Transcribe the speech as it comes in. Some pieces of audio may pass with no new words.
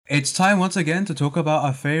It's time once again to talk about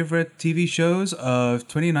our favorite TV shows of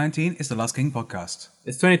 2019. It's the Last King podcast.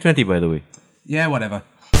 It's 2020, by the way. Yeah, whatever.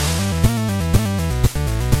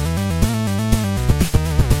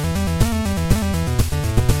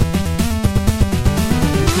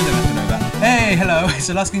 Hey, hello, it's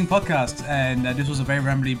the Last King podcast, and this was a very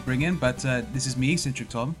rambly bring-in, but this is me, Centric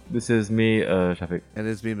Tom. This is me, Shafiq. And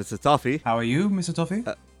it's me, Mr. Toffee. How are you, Mr. Toffee?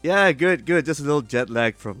 Yeah, good. Just a little jet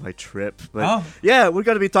lag from my trip. But Oh. yeah, we're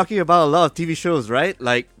going to be talking about a lot of TV shows, right?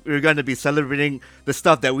 Like, we're going to be celebrating the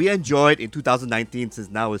stuff that we enjoyed in 2019 since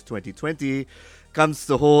now is 2020. Comes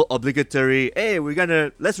the whole obligatory, hey,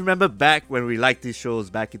 let's remember back when we liked these shows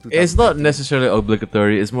back in 2019. It's not necessarily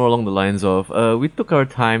obligatory, it's more along the lines of, we took our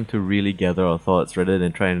time to really gather our thoughts rather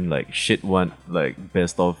than try and shit one,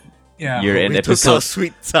 best of year-end we took our episodes.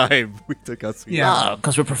 sweet time. Yeah.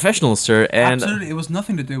 Because we're professionals, sir. And Absolutely, it was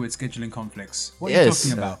nothing to do with scheduling conflicts. What are Yes.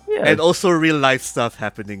 you talking about? Yeah. And also real life stuff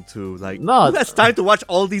happening too. No. It's time to watch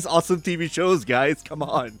all these awesome TV shows, guys. Come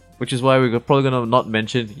on. Which is why we're probably going to not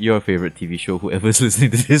mention your favorite TV show, whoever's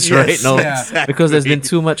listening to this Yes, right now. yeah. exactly. Because there's been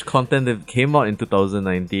too much content that came out in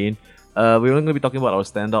 2019. We're only going to be talking about our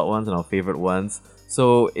standout ones and our favorite ones.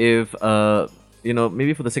 So if,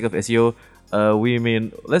 maybe for the sake of SEO,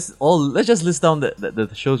 let's just list down the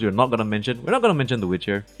shows we're not going to mention. We're not going to mention The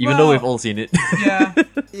Witcher, even though Well, we've all seen it. Yeah.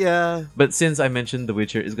 Yeah. But since I mentioned The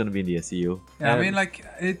Witcher, it's going to be in the SEO. Yeah,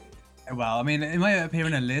 And- it might appear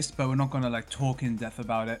in a list, but we're not going to talk in depth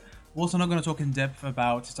about it. We're also not going to talk in depth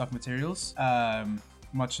about Dark Materials,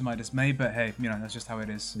 much to my dismay, but hey, that's just how it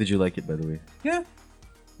is. Did you like it, by the way? Yeah.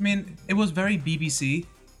 I mean, it was very BBC,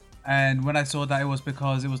 and when I saw that, it was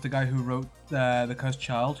because it was the guy who wrote The Cursed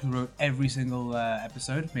Child, who wrote every single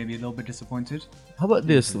episode. Maybe a little bit disappointed. How about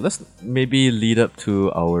this? Let's maybe lead up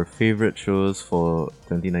to our favorite shows for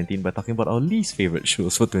 2019 by talking about our least favorite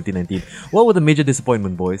shows for 2019. What were the major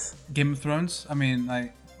disappointment, boys? Game of Thrones,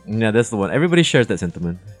 Yeah, that's the one. Everybody shares that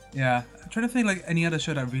sentiment. yeah. I'm trying to think any other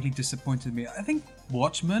show that really disappointed me. I think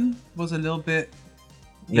Watchmen was a little bit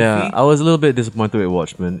Yeah, iffy. I was a little bit disappointed with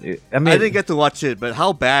Watchmen. I didn't get to watch it, but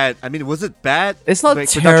how bad? I mean, was it bad? It's not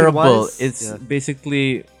terrible. production-wise? It's Yeah.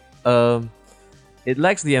 basically, it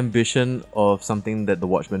lacks the ambition of something that the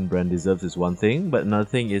Watchmen brand deserves is one thing, but another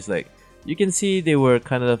thing is you can see they were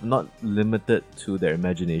kind of not limited to their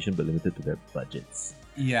imagination, but limited to their budgets.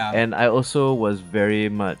 Yeah. And I also was very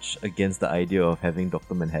much against the idea of having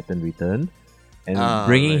Dr. Manhattan return. And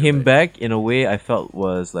bringing right, him right. back in a way I felt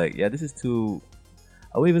was this is too...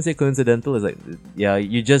 I would even say coincidental. It's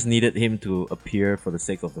you just needed him to appear for the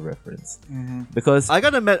sake of the reference. Mm-hmm. Because... I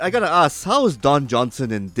gotta ask, how is Don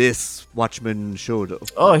Johnson in this Watchmen show though?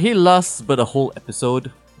 Oh, he lasts but a whole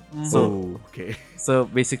episode. So okay. So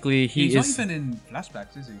basically He's not even in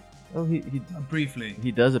flashbacks, is he? Oh, he Briefly.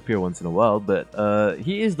 he does appear once in a while, but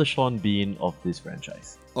he is the Sean Bean of this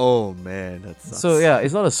franchise. Oh man, that sucks. So yeah,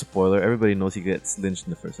 it's not a spoiler. Everybody knows he gets lynched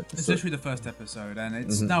in the first It's episode. literally the first episode, and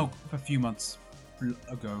it's now a few months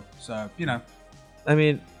ago. So, I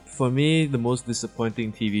mean, for me, the most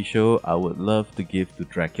disappointing TV show I would love to give to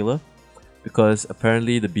Dracula, because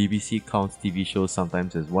apparently the BBC counts TV shows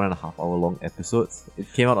sometimes as 1.5 hour long episodes. It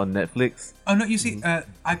came out on Netflix. Oh no, you see,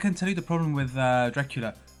 I can tell you the problem with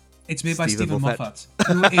Dracula. It's made by Stephen Stephen Moffat.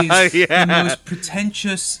 Moffat, who is Yeah. the most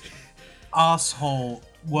pretentious asshole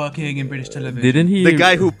working in British television. Didn't he? the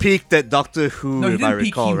guy who peaked at Doctor Who, No, he if I didn't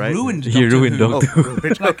peak. recall, He right? ruined. He ruined Who. Doctor Who.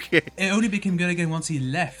 Who. Okay. It only became good again once he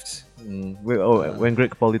left. When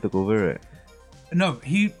Greg Capaldi took over, right? No,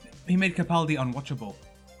 he made Capaldi unwatchable.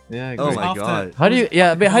 Yeah. Oh Greg. my god. How do you?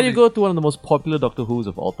 Yeah, but how do you Capaldi. go to one of the most popular Doctor Who's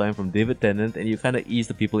of all time, from David Tennant, and you kind of ease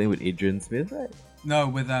the people in with Adrian Smith, right? No,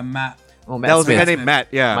 with Matt. Oh, That was the guy Smith. named Matt.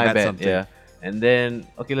 Yeah, My Matt bad. something. Yeah. And then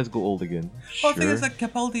let's go old again. Well, the thing Sure. is that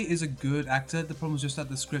Capaldi is a good actor. The problem was just that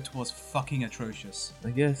the script was fucking atrocious.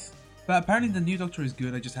 I guess. But apparently the new Doctor is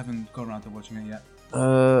good. I just haven't got around to watching it yet.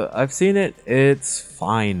 I've seen it. It's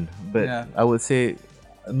fine, but Yeah. I would say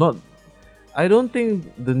not. I don't think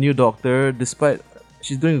the new Doctor, despite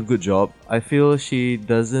she's doing a good job, I feel she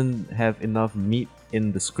doesn't have enough meat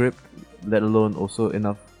in the script, let alone also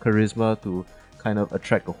enough charisma to kind of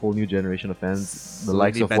attract a whole new generation of fans. The So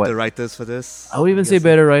likes we need of better what writers for this. I would even I'm say guessing.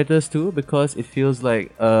 better writers too, because it feels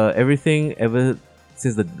like everything ever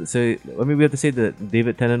since we have to say that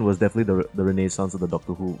David Tennant was definitely the renaissance of the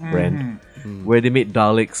Doctor Who brand, where they made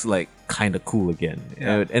Daleks kind of cool again,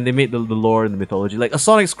 Yeah. and they made the lore and the mythology. Like a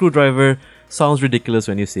sonic screwdriver sounds ridiculous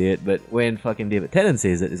when you say it, but when fucking David Tennant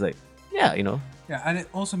says it, it's like, yeah, Yeah, and it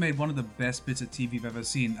also made one of the best bits of TV I've ever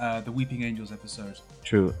seen, the Weeping Angels episode.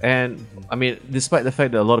 true. And I mean, despite the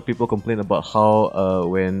fact that a lot of people complain about how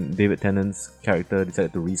when David Tennant's character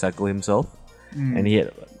decided to recycle himself, and he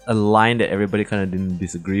had a line that everybody kind of didn't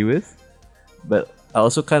disagree with. But I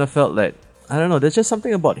also kind of felt like, I don't know, there's just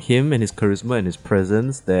something about him and his charisma and his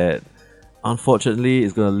presence that unfortunately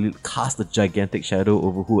is going to cast a gigantic shadow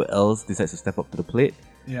over who else decides to step up to the plate.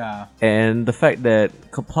 Yeah. And the fact that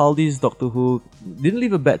Capaldi's Doctor Who didn't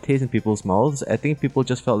leave a bad taste in people's mouths, I think people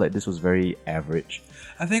just felt like this was very average.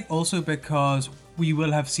 I think also because we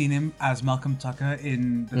will have seen him as Malcolm Tucker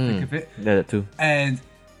in the thick of it. Yeah, that too. And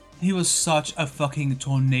he was such a fucking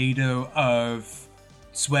tornado of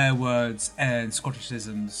swear words and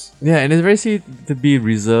Scotticisms. Yeah, and it's very easy to be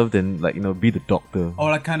reserved and like, be the Doctor.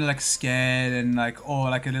 Or like kind of like scared and like,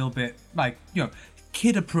 or like a little bit like,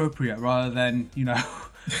 kid appropriate rather than,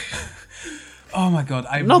 Oh my god,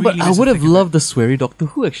 I would have loved the sweary Doctor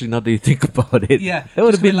Who actually, now that you think about it. Yeah, that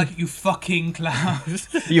would have been like, you fucking clown.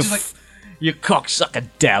 You cocksucker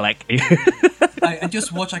Dalek. I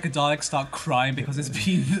just watch like a Dalek start crying because it's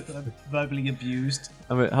been verbally abused.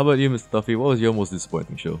 I mean, how about you, Mr. Duffy? What was your most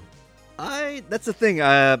disappointing show? That's the thing.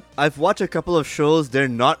 I've watched a couple of shows. They're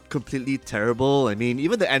not completely terrible. I mean,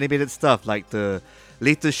 even the animated stuff like the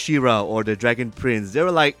latest She-Ra or the Dragon Prince, they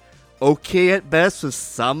were like okay at best with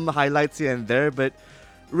some highlights here and there. But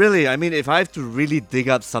really, I mean, if I have to really dig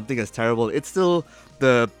up something as terrible, it's still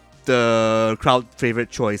the crowd favorite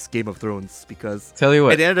choice, Game of Thrones, because tell you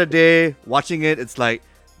what, at the end of the day, watching it, it's like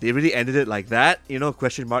they really ended it like that,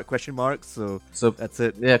 question mark. So that's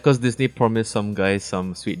it. Yeah, because Disney promised some guys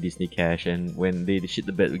some sweet Disney cash, and when they shit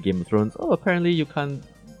the bed with Game of Thrones, apparently you can't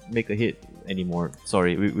make a hit anymore.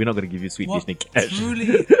 Sorry, we're not gonna give you sweet Disney cash.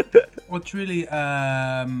 What really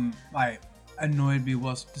annoyed me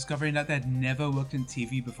was discovering that they had never worked in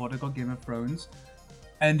TV before they got Game of Thrones.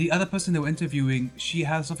 And the other person they were interviewing, she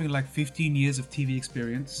has something like 15 years of TV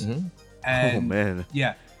experience. Mm-hmm. And oh man.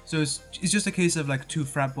 Yeah. So it's just a case of like two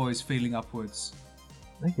frat boys failing upwards.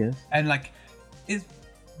 I guess. And like,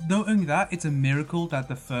 not only that, it's a miracle that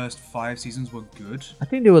the first 5 seasons were good. I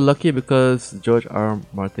think they were lucky because George R.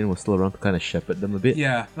 Martin was still around to kind of shepherd them a bit.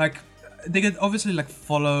 Yeah, like they could obviously like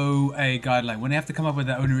follow a guideline. When they have to come up with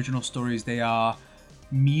their own original stories, they are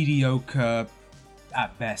mediocre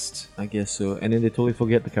at best. I guess so. And then they totally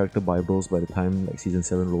forget the character Bibles by the time like season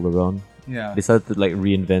 7 rolled around. Yeah. They started to like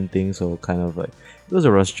reinvent things, so kind of like it was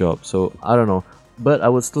a rush job. So I don't know. But I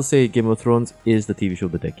would still say Game of Thrones is the TV show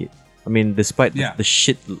of the decade. I mean, despite the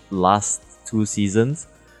shit last 2 seasons,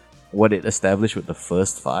 what it established with the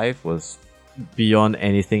first 5 was beyond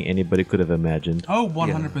anything anybody could have imagined. Oh,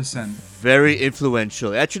 100%. Very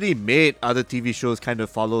influential. It actually made other TV shows kind of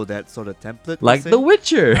follow that sort of template. Like The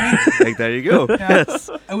Witcher. Like, there you go. Yeah, Yes.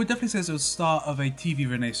 I would definitely say it's the start of a TV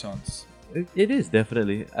renaissance. It is,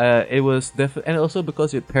 definitely. It was definitely, and also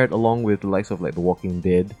because it paired along with the likes of like The Walking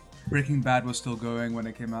Dead. Breaking Bad was still going when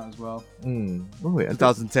it came out as well. Oh, wait,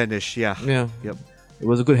 2010-ish, yeah. Yeah. Yep. It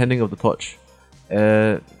was a good handing of the torch.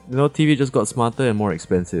 TV just got smarter and more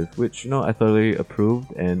expensive, which, I thoroughly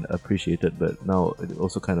approved and appreciated, but now it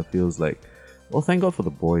also kind of feels like, well, thank God for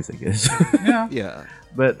the boys, I guess. Yeah. Yeah.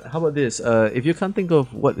 But how about this? If you can't think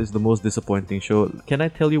of what is the most disappointing show, can I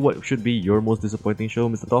tell you what should be your most disappointing show,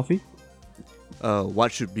 Mr. Toffee?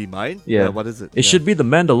 What should be mine? Yeah. What is it? It should be The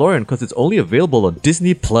Mandalorian because it's only available on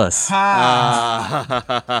Disney Plus. That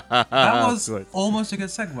was almost a good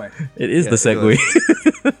segue. It is the segue.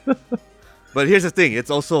 But here's the thing, it's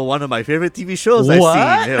also one of my favorite TV shows I've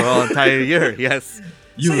seen all entire year. Yes.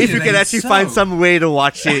 If you can actually find some way to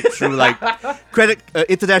watch it through like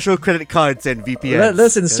international credit cards and VPNs.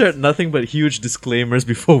 Let's insert nothing but huge disclaimers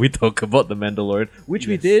before we talk about The Mandalorian, which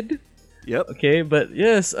we did. Yep. Okay, but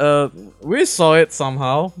yes, we saw it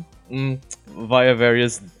somehow via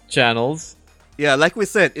various channels. Yeah, like we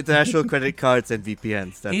said, international credit cards and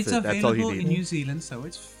VPNs. That's It's it. That's all you available need. in New Zealand, so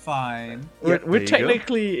it's fine. We're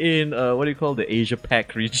technically in what do you call the Asia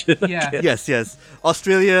Pac region? Yeah. Yes.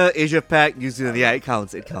 Australia, Asia Pac, New Zealand. Yeah, it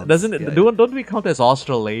counts. It counts. Doesn't it? Yeah. Don't we count as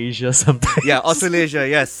Australasia sometimes? Yeah, Australasia.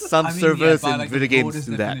 Yes, some servers by, in like, video the games broadest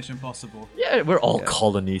do that. definition possible. Yeah, we're all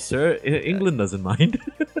colonies, sir. England doesn't mind.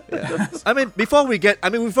 Yeah. I mean, we've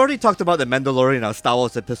already talked about The Mandalorian in our Star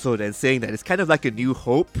Wars episode and saying that it's kind of like a new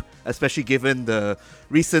hope, especially given the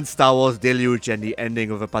recent Star Wars deluge and the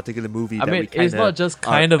ending of a particular movie. I mean, it's not just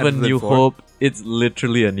kind of a new hope, it's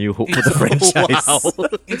literally a new hope for the franchise.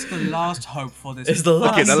 Wow. It's the last hope for this. It's the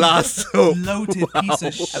last- Okay, the last hope. Bloated piece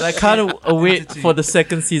of shit. And I can't wait entity. for the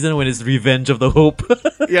second season when it's Revenge of the Hope.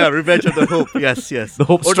 Yeah, Revenge of the Hope. Yes. The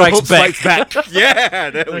Hope Or Strikes Back. Yeah,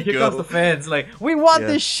 there we Here go. comes the fans, like, we want Yeah.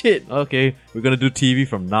 this shit. Okay, we're gonna do TV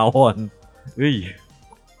from now on. Hey.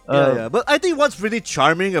 Yeah. But I think what's really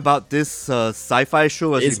charming about this sci-fi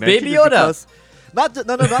show, as It's you mentioned, Baby is Yoda. because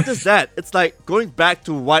not just that. It's like going back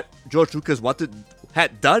to what George Lucas wanted,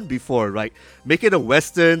 had done before, like make it a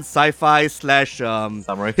Western sci-fi slash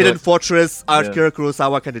Samurai Hidden Code. Fortress, Yeah. Akira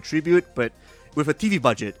Kurosawa kind of tribute, but with a TV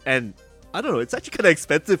budget. And I don't know, it's actually kind of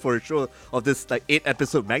expensive for a show of this like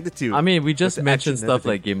 8-episode magnitude. I mean, we just the mentioned action and stuff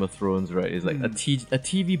everything. like Game of Thrones, right? It's like a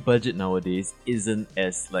TV budget nowadays isn't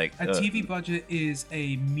as like A TV budget is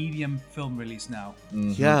a medium film release now.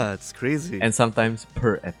 Yeah, it's crazy. and sometimes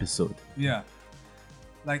per episode. Yeah.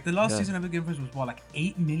 Like the last Yeah. season of Game of Thrones was what, like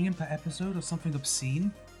 8 million per episode or something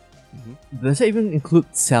obscene? Does that even include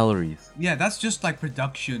salaries? Yeah, that's just like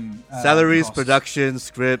production. Salaries, costs. production,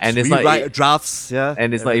 scripts, And it's not rewrite e- drafts, yeah.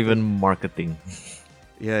 And it's everything. not even marketing.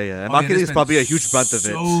 Yeah, yeah. And Oh, yeah, marketing they is spend probably a huge brunt of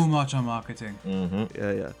it. So much on marketing.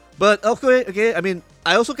 Yeah, yeah. But okay. I mean,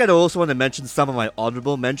 I also kind of also want to mention some of my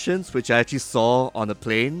honorable mentions, which I actually saw on a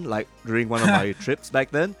plane, like during one of my trips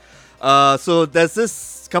back then. So there's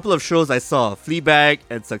this couple of shows I saw: Fleabag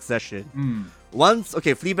and Succession.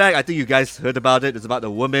 Fleabag. I think you guys heard about it. It's about a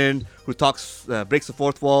woman who breaks the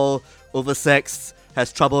fourth wall, oversexed,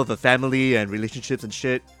 has trouble with her family and relationships and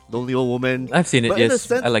shit. Lonely old woman. I've seen it, But in a yes.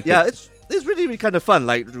 sense, I liked yeah, it. it's really, really kind of fun,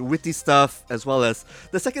 like witty stuff, as well as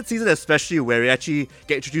the second season, especially where we actually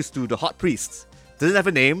get introduced to the hot priest. Doesn't have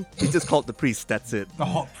a name, he's just called the priest, that's it. The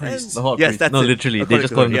hot priest. The hot Yes, priest. that's No, it. literally, they According just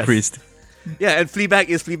to call her, him the yes. priest. Yeah, and Fleabag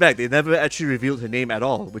is Fleabag. They never actually revealed her name at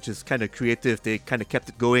all, which is kind of creative. They kind of kept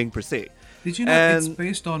it going, per se. Did you know it's And-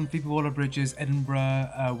 based on Phoebe Waller-Bridge's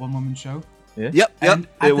Edinburgh one-woman show? Yep, And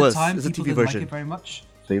at it the was. time, It's a people TV didn't version. like it very much.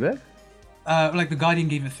 Fleabag? Like the Guardian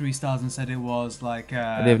gave it 3 stars and said it was like. They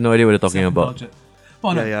have no idea what they're talking about. self-indulgent.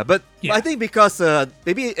 Well, no, Yeah. But Yeah. I think because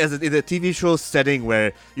maybe in a TV show setting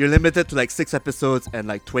where you're limited to like 6 episodes and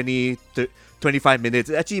like 20 to 25 minutes,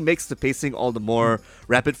 it actually makes the pacing all the more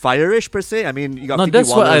rapid fire-ish per se. I mean, you got No, Phoebe that's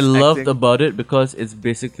what I Waller-Bridge loved acting. about it because it's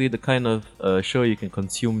basically the kind of show you can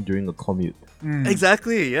consume during a commute.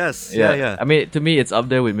 Exactly. Yes. Yeah. I mean, to me, it's up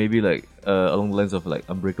there with maybe like along the lines of like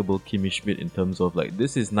Unbreakable Kimmy Schmidt in terms of like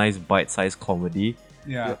this is nice bite-sized comedy.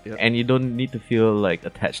 yeah. Yep. And you don't need to feel like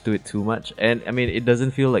attached to it too much. And I mean, it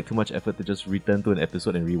doesn't feel like too much effort to just return to an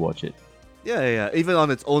episode and rewatch it. Yeah. Even on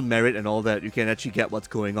its own merit and all that, you can actually get what's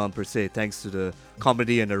going on per se, thanks to the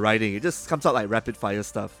comedy and the writing. It just comes out like rapid fire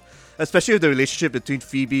stuff. Especially with the relationship between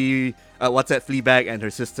Phoebe, Fleabag, and her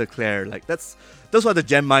sister Claire. Like those are the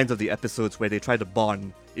gem mines of the episodes where they try to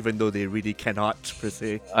bond, even though they really cannot per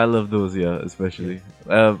se. I love those, yeah, especially.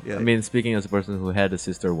 Yeah. I mean, speaking as a person who had a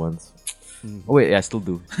sister once. Oh wait, yeah, I still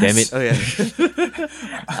do. Damn it. Oh yeah.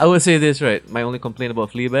 I would say this, right? My only complaint about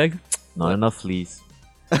Fleabag: not enough fleas.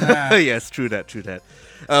 Yes, true that.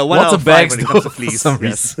 One Lots out of of five bags, when it comes though, to for fleas. some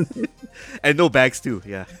Yes. And no bags too.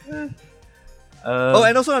 Yeah. Uh,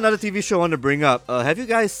 And also another TV show I want to bring up. Have you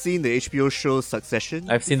guys seen the HBO show Succession?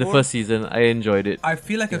 I've seen the before? first season. I enjoyed it. I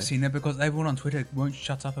feel like I've seen it because everyone on Twitter won't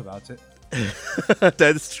shut up about it.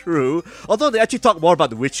 That's true. Although they actually talk more about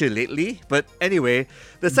The Witcher lately. But anyway,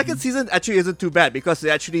 the second season actually isn't too bad because it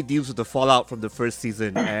actually deals with the fallout from the first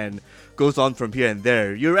season and goes on from here and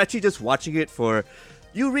there. You're actually just watching it for...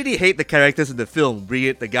 You really hate the characters in the film, be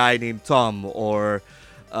it the guy named Tom or...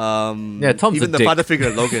 Yeah, Tom's even a the dick. father figure,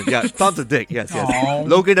 Logan. Yeah, Tom's a dick. Yes. Aw.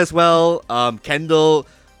 Logan as well. Kendall,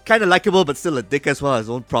 kind of likable, but still a dick as well. His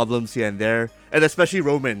own problems here and there, and especially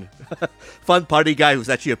Roman, fun party guy who's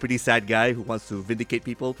actually a pretty sad guy who wants to vindicate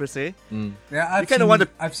people per se. Yeah, I've kinda seen, want to-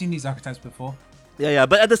 I've seen these archetypes before. Yeah.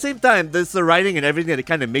 But at the same time, there's the writing and everything that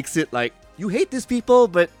kind of makes it like you hate these people,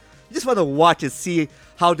 but you just want to watch and see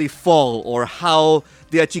how they fall or how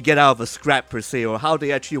they actually get out of a scrap per se, or how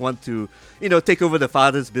they actually want to, take over the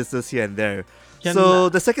father's business here and there. So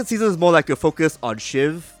the second season is more like a focus on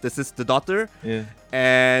Shiv, this is the daughter, Yeah.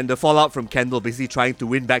 and the fallout from Kendall basically trying to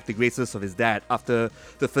win back the graces of his dad after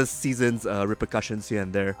the first season's repercussions here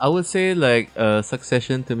and there. I would say like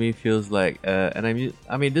Succession to me feels like, and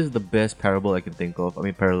I mean this is the best parable I can think of.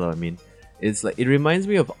 Parallel. It's like it reminds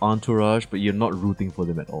me of Entourage, but you're not rooting for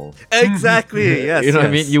them at all. Exactly, yes. You know what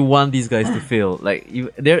I yes. mean? You want these guys to fail. Like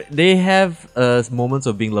they have moments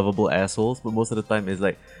of being lovable assholes, but most of the time it's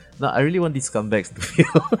like, no, I really want these scumbags to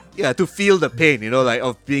fail. Yeah, to feel the pain,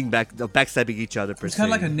 of being of backstabbing each other per It's se.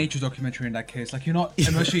 kind of like a nature documentary in that case. Like you're not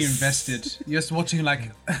emotionally invested. You're just watching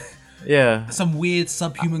like Yeah. some weird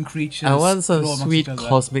subhuman creatures. I want some claw amongst sweet each other.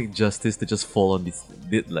 cosmic justice to just fall on this,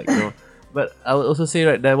 But I would also say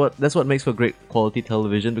that's what makes for great quality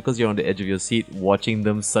television because you're on the edge of your seat watching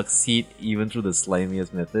them succeed even through the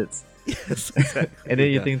slimiest methods. Yes, exactly. And then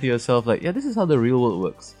you Yeah. think to yourself like, yeah, this is how the real world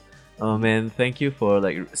works. Oh man, thank you for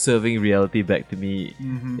like serving reality back to me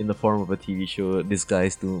in the form of a TV show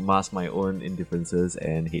disguised to mask my own indifferences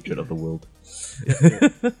and hatred of the world.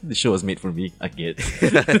 The show was made for me. I get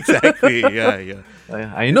it. Exactly. Yeah.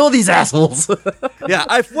 I know these assholes. Yeah,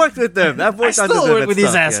 I've worked with them. I've worked I under still them work and with these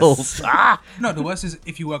stuff, yes. assholes. Ah! No, the worst is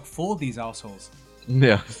if you work for these assholes.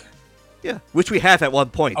 Yeah. Yeah, which we have at one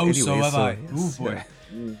point. Oh, anyway, so have I. yes, Ooh, boy.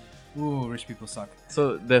 yeah. Ooh, rich people suck.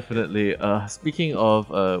 So definitely, speaking of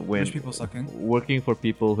when Rich people sucking. working for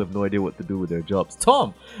people who have no idea what to do with their jobs,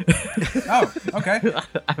 Tom. Oh, okay.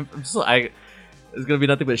 It's gonna be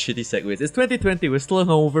nothing but shitty segues. It's 2020. We're still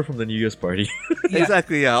hungover from the New Year's party. Yeah.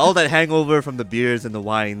 Exactly, yeah. All that hangover from the beers and the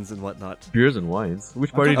wines and whatnot. Beers and wines.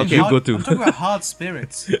 Which party I'm did talking you hard- go I'm to? talking about hard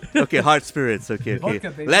spirits. Okay, hard spirits. Okay.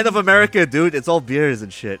 Vodka, baby. Land of America, dude. It's all beers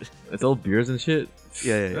and shit. It's all beers and shit.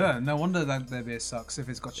 Yeah. No wonder that their beer sucks if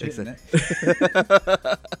it's got shit in it.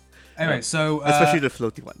 Exactly. Anyway, so Especially the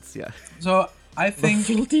floaty ones, yeah. so I think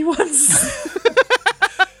Floaty ones.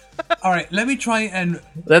 all right. Let me try and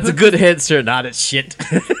That's a good head, sir. Not a shit.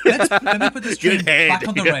 let me put this train Good head, back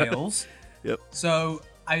on the yeah. rails. Yep. So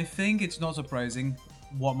I think it's not surprising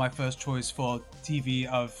what my first choice for TV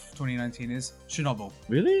of 2019 is. Chernobyl.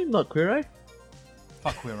 Really? Not Queer Eye?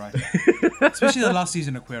 Fuck Queer Eye. Especially the last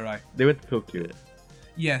season of Queer Eye. They went to Tokyo.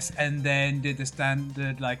 Yes, and then did the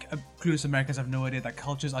standard, like, clueless Americans have no idea that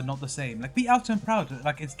cultures are not the same. Like, be out and proud.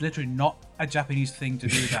 Like, it's literally not a Japanese thing to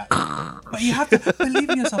do that. But you have to believe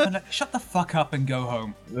in yourself and, like, shut the fuck up and go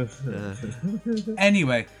home.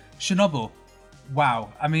 Anyway, Chernobyl.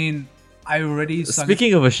 Wow. I mean, I already sung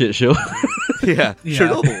Speaking of a shit show, Yeah. Yeah.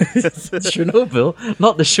 Chernobyl. Chernobyl,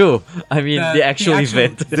 not the show. I mean, the actual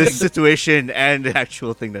event. This situation and the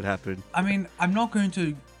actual thing that happened. I mean, I'm not going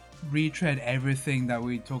to retread everything that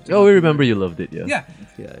we talked about. Oh, we remember you loved it, yeah. Yeah.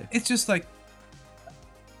 Yeah. It's just like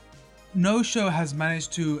no show has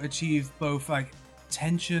managed to achieve both like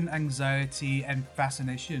tension, anxiety, and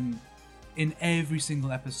fascination in every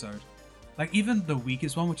single episode. Like even the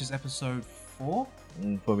weakest one, which is episode 4.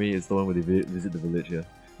 For me, it's the one where they visit the village, yeah.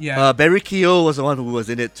 Yeah. Barry Keogh was the one who was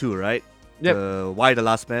in it too, right? Yep. Why the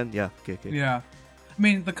Last Man? Yeah. Okay. Yeah. I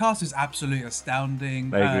mean, the cast is absolutely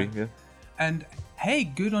astounding. I agree, yeah. And hey,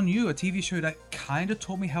 good on you, a TV show that kind of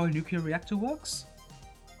taught me how a nuclear reactor works.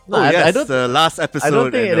 No, Oh, yes, I don't, the last episode. I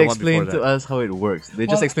don't think and it the one before explained to that. us how it works. They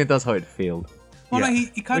just Well- explained to us how it failed. Well, Yeah. no,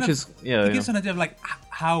 he kind Which of is, yeah, he gives an idea of like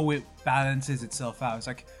how it balances itself out. It's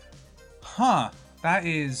like, that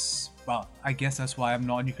is, well, I guess that's why I'm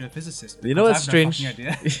not a nuclear physicist. You know because what's I have no strange? fucking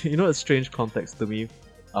idea. You know what's strange context to me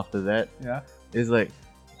after that? Yeah. Is like,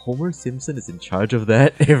 Homer Simpson is in charge of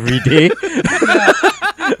that every day.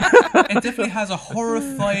 It definitely has a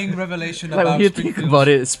horrifying revelation Like about when you think Springfield. about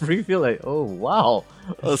it, Springfield, like, oh wow,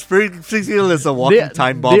 Springfield is a walking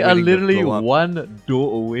time bomb. they are waiting to literally blow up. one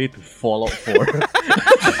door away to Fallout 4.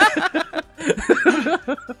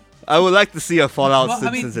 I would like to see a Fallout Well,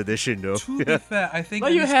 I mean, Simpsons edition, though. To be fair, I think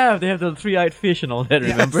But you they have the three-eyed fish and all that.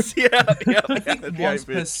 Remember? once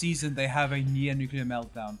per season they have a near nuclear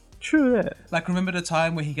meltdown. True that. Like, remember the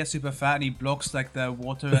time where he gets super fat and he blocks like the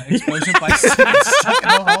water explosion by sitting stuck in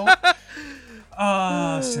a hole?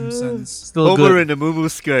 Ah, Simpsons. Still Homer good. in the moo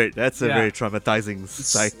skirt. That's a Yeah. very traumatizing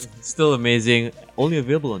sight. Still amazing. Only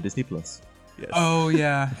available on Disney Plus. Yes. Oh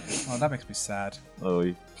yeah. Oh, that makes me sad. Oh,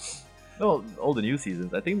 no, all the new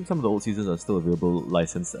seasons. I think some of the old seasons are still available,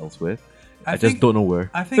 licensed elsewhere. I just think- don't know where.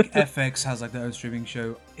 I think FX has like their own streaming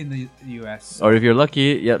show in the US. Or if you're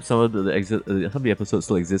lucky, yep, some of some of the episodes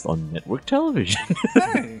still exist on network television.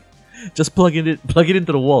 Hey. Just plug it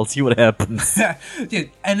into the wall, see what happens. Yeah,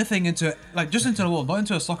 anything into like just into the wall, not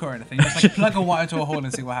into a socket or anything. Just like plug a wire into a hole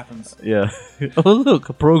and see what happens. Yeah. Oh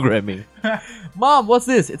look, programming. Mom, what's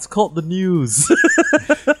this? It's called the news.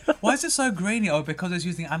 Why is it so grainy? Oh, because it's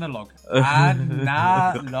using analog.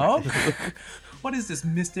 Analog? What is this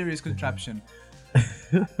mysterious contraption?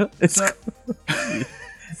 it's So,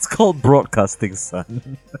 it's called broadcasting,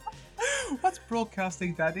 son. what's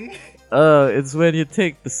broadcasting, Daddy? It's when you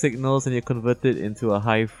take the signals and you convert it into a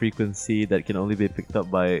high frequency that can only be picked up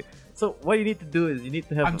by. So what you need to do is you need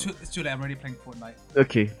to have. It's too late. I'm already playing Fortnite.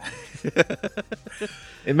 Okay.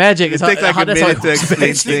 In Magic, It it's takes like a that's how it minute to works. explain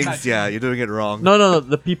It's things. like- Yeah, you're doing it wrong. No.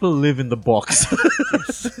 The people live in the box.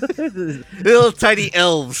 Little tiny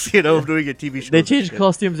elves, doing a TV show. They change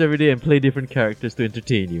costumes every day and play different characters to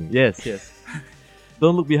entertain you. Yes.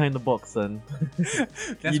 Don't look behind the box, son.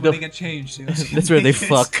 That's You where don't- they get changed. That's where they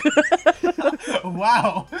fuck.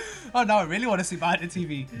 Wow. Oh, now I really want to see behind the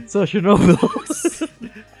TV. So Chernobyl.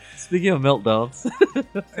 Speaking of meltdowns,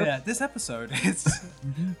 Yeah, this episode is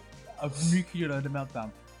a nuclear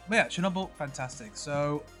meltdown. But yeah, Chernobyl, fantastic.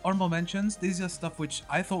 So, honorable mentions. These are stuff which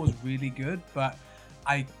I thought was really good, but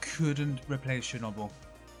I couldn't replace Chernobyl.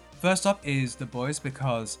 First up is The Boys,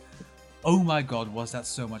 because, oh my god, was that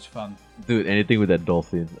so much fun. Dude, anything with that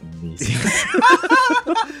dolphin, amazing.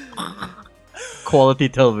 Quality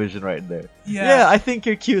television right there. Yeah. I think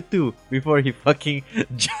you're cute too. Before he fucking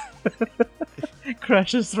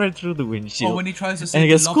crashes right through the windshield. Or when he tries to and save he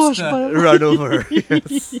the gets squashed lobster. by Run over.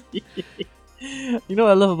 Yes. You know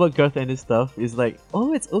what I love about Garth and his stuff is like,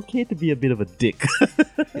 oh, it's okay to be a bit of a dick.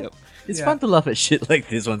 Yep. It's Yeah. fun to laugh at shit like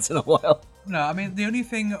this once in a while. No, I mean, the only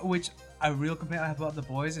thing which a real complaint I have about The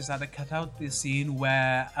Boys is that they cut out the scene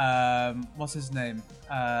where, what's his name?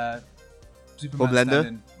 Superman Homelander?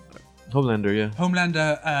 stand-in. Homelander, yeah.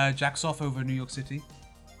 Homelander jacks off over New York City.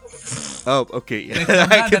 Oh, okay. They Yeah. filmed I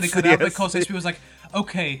that, can and they cut see out it. because HBO was like,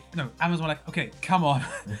 okay, no, Amazon were like, okay, come on.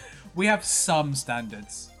 We have some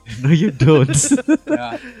standards. No, you don't.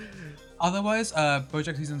 Yeah. Otherwise,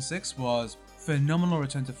 BoJack Season 6 was phenomenal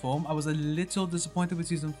return to form. I was a little disappointed with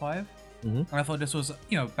Season 5. And I thought this was,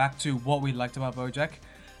 back to what we liked about BoJack.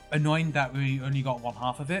 Annoying that we only got one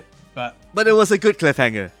half of it, but But it was a good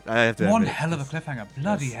cliffhanger. I have to one admit. hell of a cliffhanger.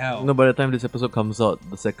 Bloody hell. No, by the time this episode comes out,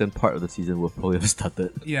 the second part of the season will probably have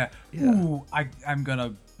started. Yeah. Yeah. Ooh, I'm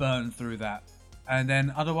gonna burn through that. And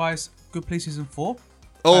then otherwise, good play Season 4.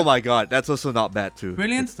 Oh my god, that's also not bad too.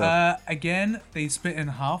 Brilliant. Good stuff. Again, they split in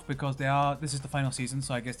half because this is the final season,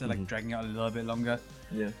 so I guess they're like dragging out a little bit longer.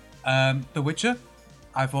 Yeah. The Witcher,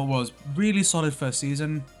 I thought was really solid first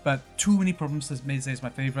season, but too many problems to say it's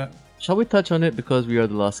my favorite. Shall we touch on it because we are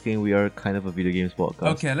the last king? We are kind of a video games podcast.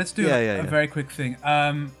 Okay, let's do a very quick thing.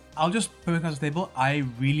 I'll just put it on the table. I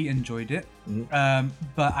really enjoyed it,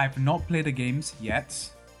 but I've not played the games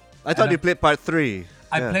yet. I thought you played part 3.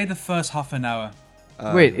 I played the first half an hour.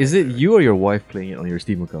 Wait, is it you or your wife playing it on your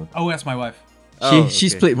Steam account? Oh, that's my wife.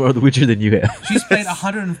 She's played more of The Witcher than you have. She's played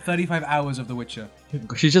 135 hours of The Witcher.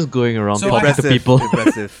 She's just going around So talking to Impressive. people.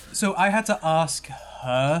 Impressive. So I had to ask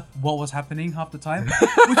her what was happening half the time,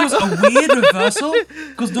 which was a weird reversal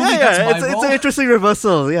because normally that's my it's role. an interesting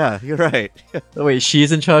reversal. Yeah, you're right. Oh, wait,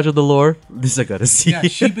 she's in charge of the lore? This I gotta see. Yeah,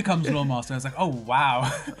 she becomes Lore Master. I was like, oh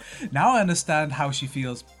wow. Now I understand how she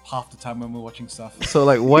feels half the time when we're watching stuff. So,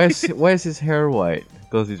 like, why is his hair white?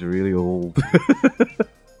 Because he's really old.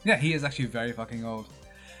 Yeah, he is actually very fucking old.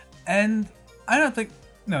 And I don't think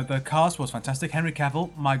the cast was fantastic. Henry Cavill,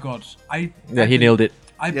 my god. He nailed it.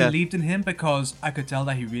 I Yeah. believed in him because I could tell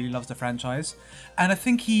that he really loves the franchise. And I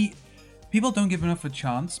think people don't give enough a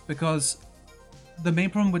chance because the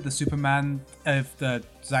main problem with the Superman of the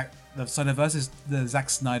Snyderverse is the Zack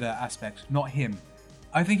Snyder aspect, not him.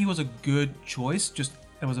 I think he was a good choice, just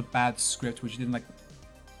there was a bad script which didn't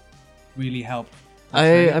really help.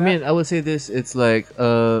 I mean, I would say this, it's like,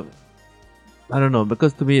 I don't know,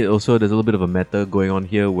 because to me also there's a little bit of a meta going on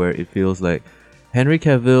here where it feels like Henry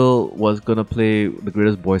Cavill was gonna play the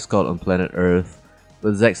greatest Boy Scout on planet Earth,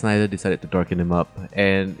 but Zack Snyder decided to darken him up,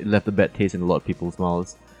 and it left a bad taste in a lot of people's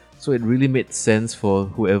mouths. So it really made sense for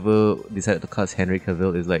whoever decided to cast Henry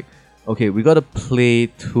Cavill is like, okay, we gotta play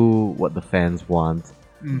to what the fans want.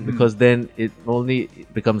 Because then it only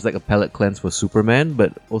becomes like a palate cleanse for Superman,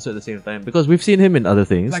 but also at the same time, because we've seen him in other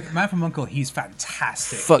things. Like Man from U.N.C.L.E., he's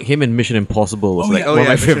fantastic. Fuck, him in Mission Impossible was Oh, like yeah. Oh one of yeah,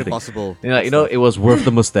 my Mission favorite things. Impossible. And, like, it was worth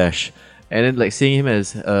the mustache. And then like seeing him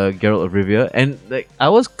as Geralt of Rivia, and like I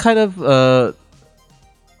was kind of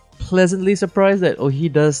pleasantly surprised that he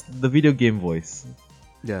does the video game voice.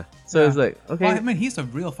 Yeah. So Yeah. it's like, okay, Well, I mean, he's a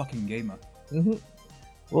real fucking gamer.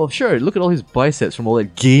 well sure, look at all his biceps from all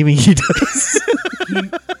that gaming he does.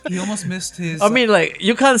 He almost missed his. I mean, like,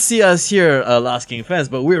 you can't see us here, Last King fans,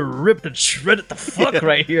 but we're ripped and shredded the fuck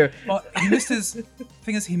right here. well, he missed his.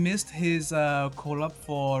 Thing is, he missed his call up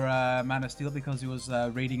for Man of Steel because he was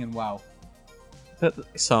raiding in WoW. That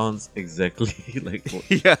sounds exactly like.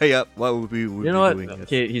 Yeah. What would we You know what? be doing? Yes.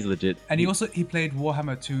 Okay, he's legit. And he played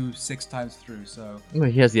Warhammer 2 6 times through. So No,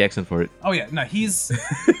 he has the accent for it. oh yeah, no, he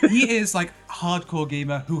is like hardcore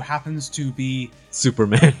gamer who happens to be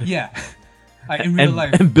Superman. yeah, like in real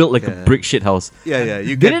life. and built like a Yeah. brick shit house. Yeah.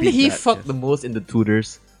 You Didn't can beat he that, fuck yes. the most in the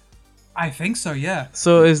Tudors? I think so, yeah.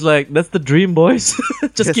 So it's like that's the dream, boys.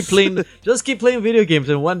 Just keep Yes. playing video games,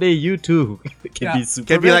 and one day you too can Yeah. be Superman.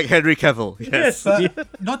 Can be like Henry Cavill. Yes. But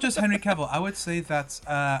not just Henry Cavill. I would say that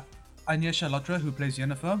Anya Chalotra, who plays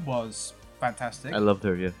Yennefer, was fantastic. I loved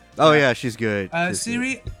her. Yeah. Oh yeah, she's good. She's good.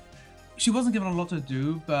 Siri, she wasn't given a lot to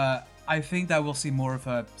do, but I think that we'll see more of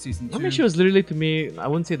her season 2. I mean, she was literally to me. I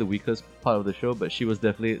wouldn't say the weakest part of the show, but she was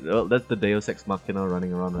definitely. Well, that's the Deus Ex Machina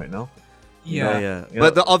running around right now. Yeah. Yeah. Yeah.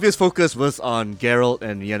 But the obvious focus was on Geralt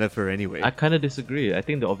and Yennefer anyway. I kind of disagree. I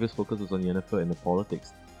think the obvious focus was on Yennefer and the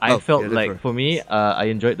politics. I Oh, felt yeah, like differ. for me, I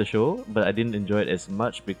enjoyed the show, but I didn't enjoy it as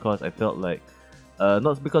much because I felt like,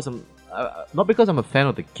 not because I'm a fan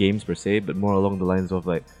of the games per se, but more along the lines of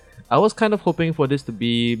like, I was kind of hoping for this to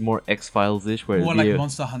be more X Files ish, where More it'd be like a-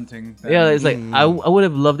 monster hunting. than- yeah, it's like I would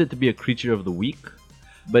have loved it to be a creature of the week,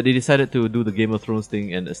 but they decided to do the Game of Thrones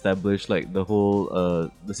thing and establish like the whole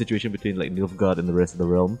the situation between like Nilfgaard and the rest of the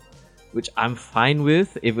realm, which I'm fine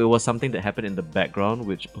with if it was something that happened in the background,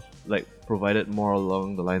 which like provided more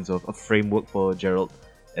along the lines of a framework for Geralt,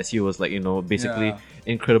 as he was like basically Yeah.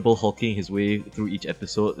 incredible hulking his way through each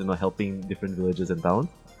episode, helping different villages and towns.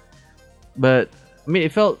 But I mean,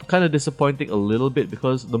 it felt kind of disappointing a little bit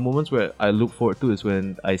because the moments where I look forward to is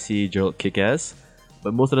when I see Geralt kick ass.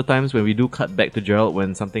 But most of the times when we do cut back to Geralt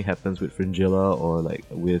when something happens with Fringilla or like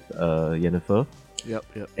with Yennefer, Yep.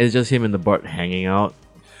 it's just him and the Bard hanging out.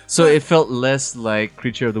 So it felt less like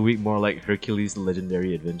Creature of the Week, more like Hercules'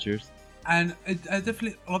 Legendary Adventures. And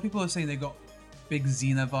definitely, a lot of people are saying they got big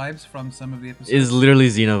Xena vibes from some of the episodes. It's literally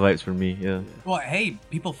Xena vibes for me, yeah. Well, hey,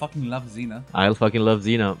 people fucking love Xena. I fucking love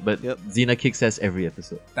Xena, but Yep. Xena kicks ass every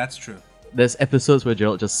episode. That's true. There's episodes where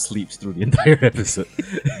Geralt just sleeps through the entire episode.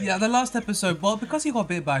 Yeah, the last episode, well, because he got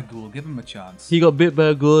bit by a ghoul, give him a chance. He got bit by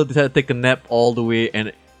a ghoul, decided to take a nap all the way,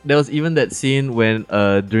 and there was even that scene when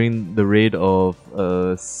during the raid of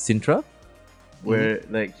Sintra, where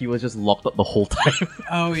like he was just locked up the whole time.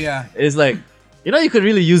 Oh, yeah. It's like, you could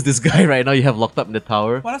really use this guy right now. You have locked up in the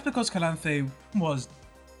tower. Well, that's because Calanthe was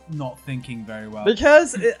not thinking very well.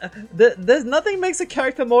 Because there's nothing makes a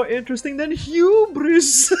character more interesting than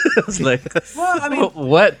hubris. It's like, Well, I mean-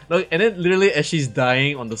 what? Look, and then literally as she's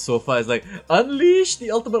dying on the sofa, it's like, unleash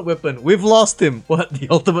the ultimate weapon. We've lost him. What? The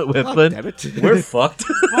ultimate weapon? damn it. We're fucked.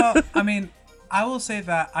 Well, I mean, I will say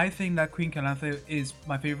that I think that Queen Calanthe is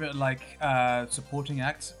my favorite, supporting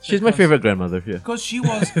act. She's my favorite grandmother. Yeah. Because she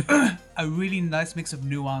was a really nice mix of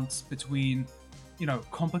nuance between,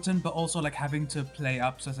 competent, but also like having to play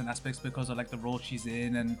up certain aspects because of like the role she's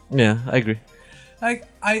in, and Yeah, I agree. like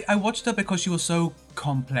I watched her because she was so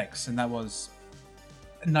complex, and that was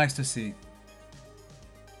nice to see.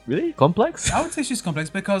 Really complex? I would say she's complex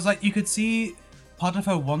because like you could see part of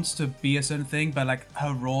her wants to be a certain thing, but like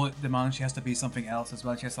her role demands she has to be something else as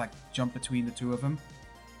well. She has to like jump between the two of them.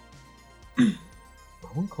 I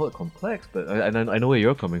won't call it complex, but I know where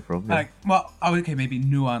you're coming from. Yeah. Okay, maybe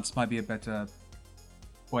nuance might be a better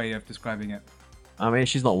way of describing it. I mean,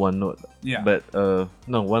 she's not one note. Yeah. But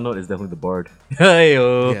no, one note is definitely the bard.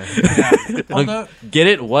 Hey-o. Yeah. Yeah. Although Get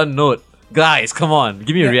it? One note. Guys, come on.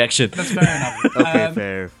 Give me a reaction. that's fair enough. Okay,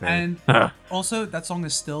 fair. And also, that song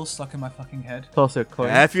is still stuck in my fucking head. Toss a coin.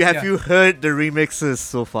 Have you Yeah. you heard the remixes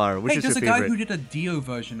so far? Which Hey, is there's your a guy favorite? who did a Dio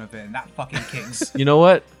version of it, and that fucking kicks. You know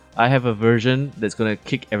what? I have a version that's gonna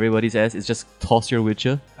kick everybody's ass. It's just toss your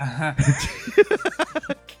Witcher.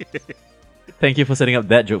 Thank you for setting up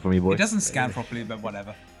that joke for me, boy. It doesn't scan properly, but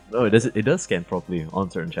whatever. Oh, it does scan properly on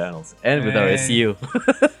certain channels and with our Hey.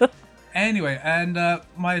 SEO. Anyway, and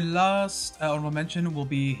my last honorable mention will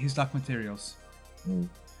be His Dark Materials.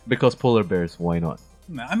 Because polar bears, why not?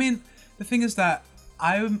 No, I mean, the thing is that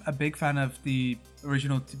I'm a big fan of the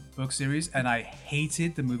original book series, and I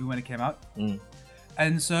hated the movie when it came out.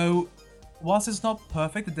 And so, whilst it's not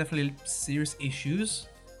perfect, there are definitely serious issues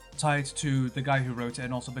tied to the guy who wrote it,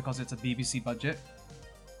 and also because it's a BBC budget.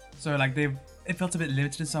 So, like, it felt a bit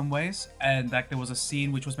limited in some ways, and like there was a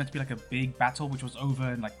scene which was meant to be like a big battle, which was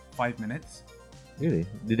over in like 5 minutes. Really?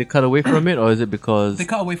 Did they cut away from it, or is it because? They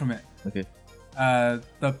cut away from it. Okay,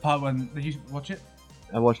 The part when did you watch it?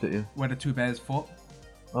 I watched it. Yeah. Where the two bears fought.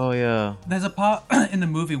 Oh yeah, There's a part in the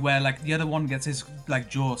movie where like the other one gets his like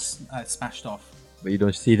jaw smashed off. but you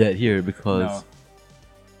don't see that here because No.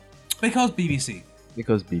 Because BBC.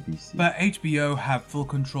 BBC. But HBO have full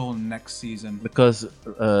control next season. Because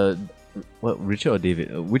what, Richard or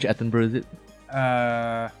David? Which Attenborough is it?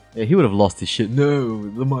 Uh, Yeah, he would have lost his shit. No,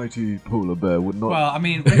 the mighty polar bear would not. well, I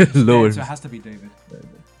mean, Richard's Lower. dead, so it has to be David.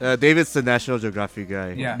 David's the National Geographic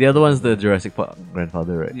guy. Yeah. The other one's the Jurassic Park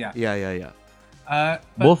grandfather, right? Yeah. Yeah. But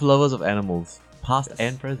Both lovers of animals, past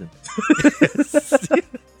and present.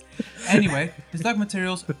 anyway, His Dark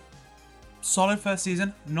Materials, solid first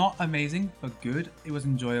season, not amazing, but good. It was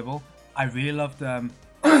enjoyable. I really loved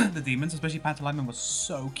the demons, especially Pantalaimon was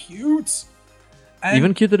so cute. And,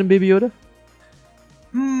 Even cuter than Baby Yoda.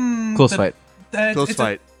 Close fight. Close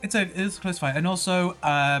fight. It is a close fight, and also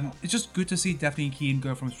it's just good to see Daphne and Keen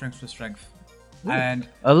go from strength to strength. And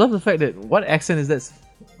I love the fact that what accent is that?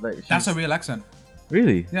 Like that's a she's- real accent.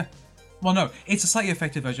 really. Yeah. Well, no, it's a slightly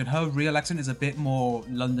affected version. Her real accent is a bit more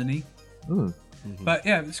Londony. Ooh. But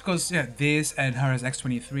yeah, it's because this and her as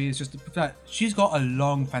X-23 is just that she's got a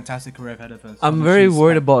long, fantastic career ahead of her. I'm very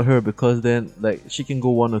worried about her because then, like, she can go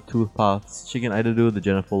one or two paths. She can either do the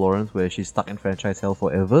Jennifer Lawrence where she's stuck in franchise hell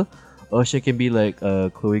forever, or she can be like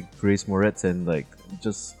Chloe Grace Moretz and like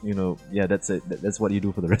just that's it. That's what you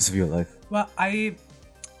do for the rest of your life. Well,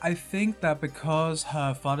 I think that because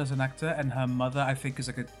her father's an actor and her mother, I think, is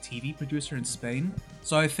like a TV producer in Spain.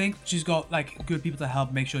 So I think she's got like good people to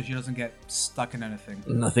help make sure she doesn't get stuck in anything.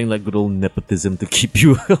 Nothing like good old nepotism to keep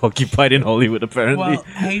you occupied in Hollywood, apparently. Well,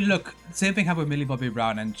 hey, look, same thing happened with Millie Bobby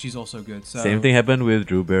Brown, and she's also good. So. Same thing happened with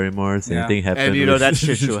Drew Barrymore. Same thing happened. And with... that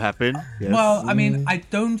shit show happened. Yes. Well, I mean, I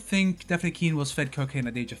don't think Daphne Keane was fed cocaine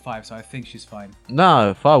at the age of 5, so I think she's fine.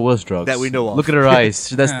 Nah, far worse drugs. That we know of. Look at her eyes.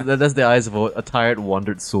 That's the eyes of a tired,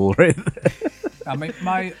 wandered soul, right there. I mean,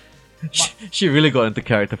 my She really got into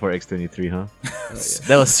character for X-23, huh?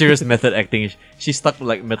 That was serious method acting. She stuck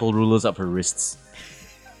like metal rulers up her wrists.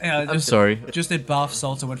 Yeah, I'm sorry. Just did bath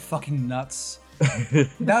salts and went fucking nuts. That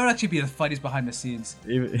would actually be the funniest behind the scenes.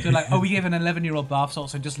 They're like, we gave an 11-year-old bath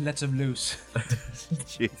salts and just let him loose.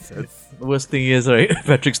 Jesus. The worst thing is, right,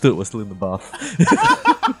 Patrick Stewart was still in the bath.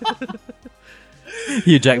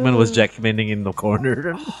 Hugh Jackman was Jackmaning in the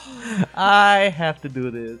corner. I have to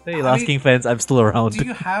do this. Hey, Last King fans, I'm still around. Do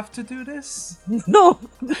you have to do this? No,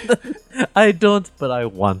 I don't, but I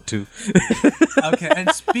want to. Okay, and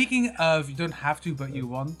speaking of you don't have to, but you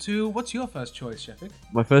want to, what's your first choice, Sheffield?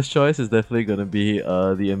 My first choice is definitely going to be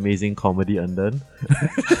the amazing comedy Undone.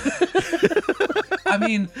 I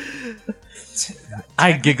mean...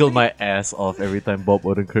 I giggled my ass off every time Bob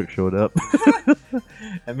Odenkirk showed up.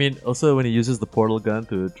 I mean, also when he uses the portal gun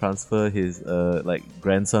to transfer his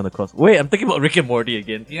grandson across. Wait, I'm thinking about Rick and Morty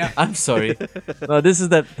again. Yeah. I'm sorry. No, this is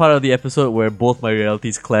that part of the episode where both my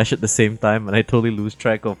realities clash at the same time, and I totally lose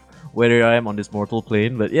track of where I am on this mortal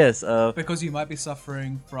plane. But yes, because you might be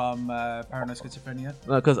suffering from paranoid schizophrenia.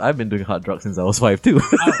 No, because I've been doing hard drugs since I was 5 too.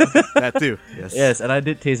 Oh, okay. That too. Yes. Yes, and I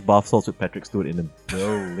did taste bath salts with Patrick Stewart in them.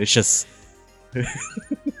 Delicious.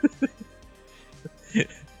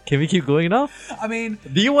 Can we keep going now? I mean...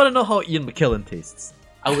 Do you want to know how Ian McKellen tastes?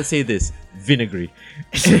 I would say this. Vinegary.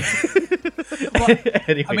 Well,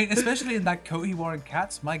 Anyway. I mean, especially in that coat he wore in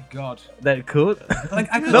Cats, my god. That coat? Like,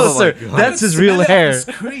 I could No, Oh sir. my God. That's his smell real it off hair.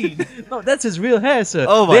 the screen. No, that's his real hair, sir.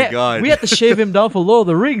 Oh my God. We had to shave him down for Lord of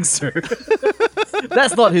the Rings, sir.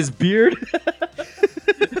 That's not his beard.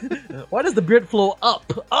 Why does the beard flow up?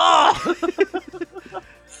 Ah!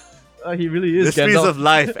 He really is The trees Gandalf. of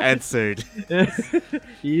life answered.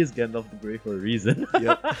 He is Gandalf the Grey for a reason.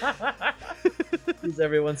 Yep. He's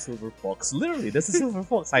everyone's silver fox. Literally, there's a silver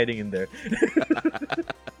fox hiding in there.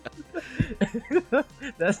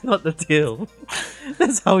 That's not the tail.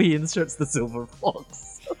 That's how he inserts the silver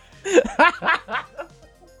fox.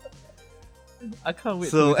 I can't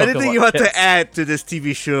wait. till So, we talk anything about you want cats. to add to this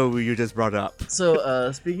TV show you just brought up?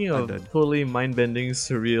 So, speaking of Undone. totally mind-bending,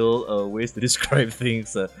 surreal ways to describe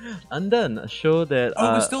things, Undone, a show that.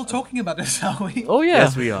 Oh, we're still talking about this, are we? Oh yeah.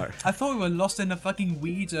 Yes, we are. I thought we were lost in the fucking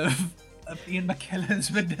weeds of Ian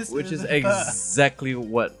McKellen's witness. Which is exactly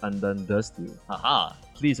what Undone does to you. Haha!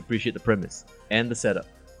 Please appreciate the premise and the setup.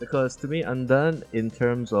 Because to me, Undone, in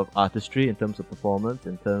terms of artistry, in terms of performance,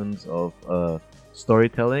 in terms of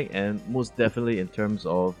storytelling, and most definitely in terms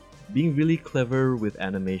of being really clever with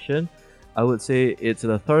animation, I would say it's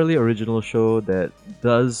a thoroughly original show that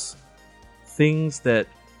does things that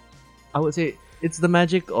I would say it's the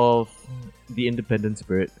magic of the independent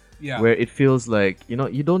spirit. Yeah. Where it feels like, you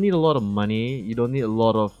don't need a lot of money, you don't need a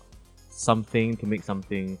lot of something to make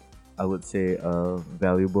something, I would say,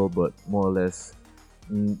 valuable, but more or less,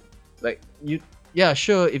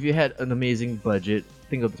 sure, if you had an amazing budget,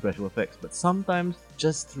 think of the special effects, but sometimes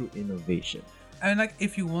just through innovation. And like,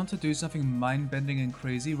 if you want to do something mind-bending and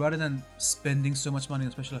crazy, rather than spending so much money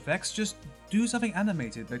on special effects, just do something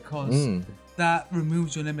animated, because that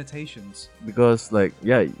removes your limitations. Because,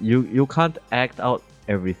 you can't act out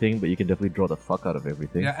everything, but you can definitely draw the fuck out of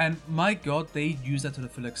everything. Yeah, and my god, they use that to the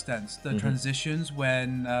full extent. The transitions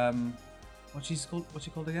when what's she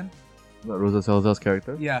called again? What, Rosa Salazar's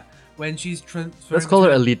character? Yeah, when she's transferring. Let's call her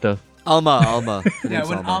Alita. Alma. Her Yeah, name's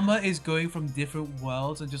when Alma. Alma is going from different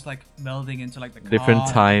worlds and just like melding into like the car. Different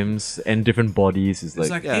times and different bodies is It's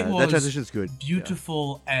like. like it Yeah, was that transition's good.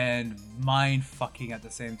 beautiful and mind fucking at the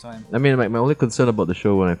same time. I mean, my only concern about the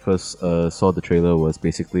show when I first saw the trailer was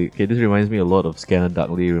basically, okay, this reminds me a lot of Scanner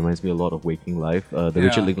Darkly, reminds me a lot of Waking Life, the Yeah.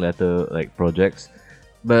 Richard Linklater projects,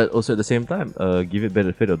 but also at the same time, give it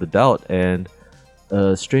benefit of the doubt. And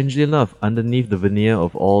strangely enough, underneath the veneer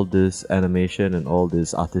of all this animation and all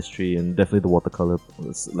this artistry and definitely the watercolor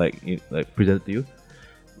presented to you,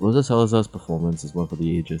 Rosa Salazar's performance is one for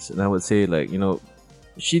the ages, and I would say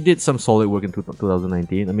she did some solid work in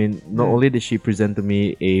 2019. I mean, not only did she present to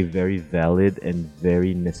me a very valid and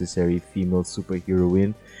very necessary female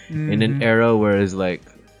superheroine in an era where it's like,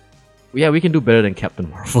 yeah, we can do better than Captain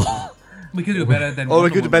Marvel. We could do better than. Or we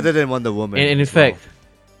could do better than Wonder Woman. And in fact,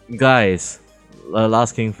 guys,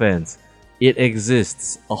 Last King fans, it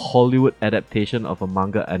exists a Hollywood adaptation of a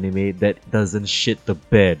manga anime that doesn't shit the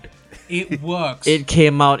bed. It works. It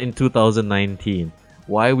came out in 2019.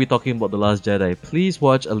 Why are we talking about The Last Jedi? Please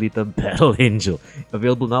watch Alita Battle Angel.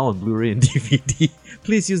 Available now on Blu-ray and DVD.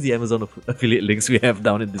 Please use the Amazon affiliate links we have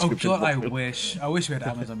down in the description. Oh god, I wish we had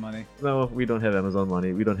Amazon money. No, we don't have Amazon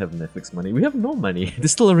money. We don't have Netflix money. We have no money. This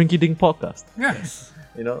is still a rinky-dink podcast. Yes.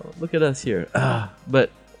 Look at us here. But,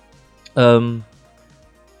 and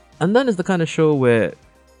then is the kind of show where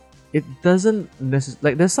it doesn't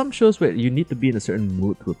necessarily... there's some shows where you need to be in a certain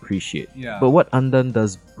mood to appreciate. Yeah. But what Undone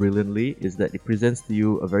does brilliantly is that it presents to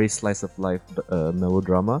you a very slice-of-life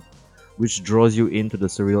melodrama, which draws you into the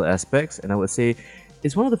surreal aspects. And I would say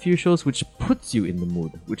it's one of the few shows which puts you in the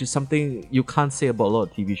mood, which is something you can't say about a lot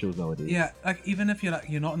of TV shows nowadays. Yeah, even if you're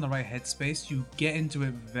not in the right headspace, you get into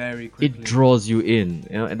it very quickly. It draws you in,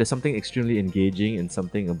 and there's something extremely engaging and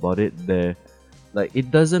something about it there.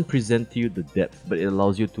 It doesn't present to you the depth, but it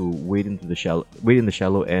allows you to wade in the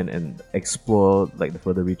shallow end and explore the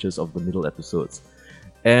further reaches of the middle episodes.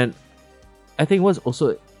 And I think what's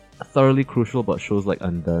also thoroughly crucial about shows like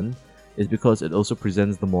Undone is because it also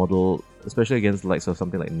presents the model, especially against the likes of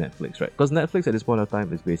something like Netflix, right? Because Netflix at this point of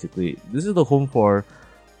time is basically, this is the home for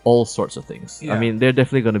all sorts of things. Yeah. I mean, they're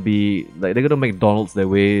definitely going to be, they're going to McDonald's their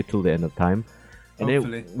way till the end of time. And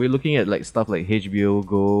Hopefully. then we're looking at stuff like HBO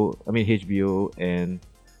and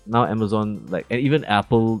now Amazon, and even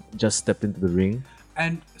Apple just stepped into the ring.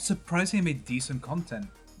 And surprisingly made decent content.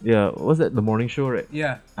 Yeah, what was that? The Morning Show, right?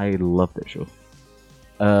 Yeah. I love that show.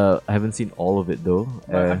 I haven't seen all of it though.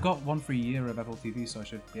 I've got one free year of Apple TV, so I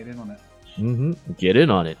should get in on it. Get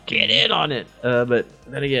in on it. Get in on it. But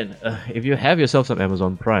then again, if you have yourself some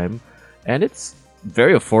Amazon Prime, and it's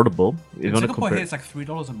very affordable. In Singapore here, it's like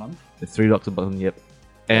 $3 a month. It's $3 a month, yep.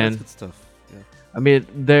 And that's good stuff. Yeah. I mean,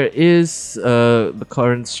 there is the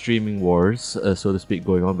current streaming wars, so to speak,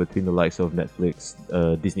 going on between the likes of Netflix,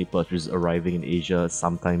 Disney Plus, which is arriving in Asia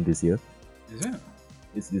sometime this year. Is it?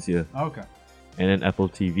 It's this year. Oh, okay. And then Apple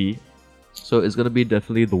TV. So it's going to be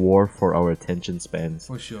definitely the war for our attention spans.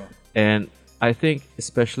 For sure. And I think,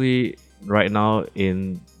 especially right now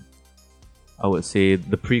in, I would say,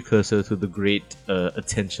 the precursor to the great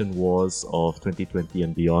attention wars of 2020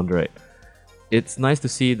 and beyond, right? It's nice to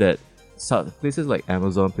see that places like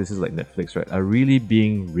Amazon, places like Netflix, right, are really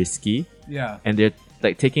being risky. Yeah. And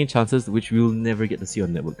they're taking chances which we'll never get to see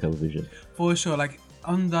on network television. For sure.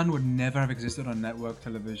 Undone would never have existed on network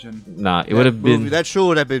television. Nah, it would have been... That show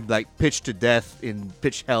would have been pitched to death in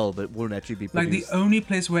pitch hell, but wouldn't actually be produced. The only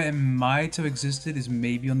place where it might have existed is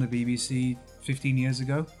maybe on the BBC 15 years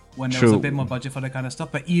ago, when there True. was a bit more budget for that kind of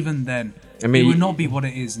stuff. But even then, I mean, it would not be what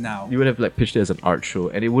it is now. You would have pitched it as an art show,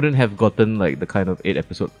 and it wouldn't have gotten the kind of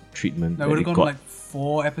 8-episode treatment. That would have gone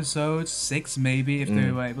 4 episodes, 6 maybe, if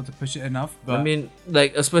they were able to push it enough. But I mean,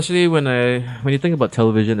 especially when you think about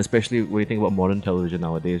television, especially when you think about modern television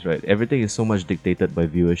nowadays, right? Everything is so much dictated by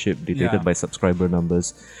viewership, dictated by subscriber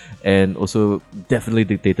numbers, and also definitely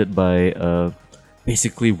dictated by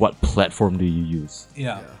basically what platform do you use.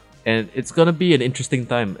 Yeah. And it's gonna be an interesting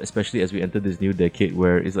time, especially as we enter this new decade,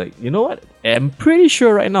 where it's you know what? I'm pretty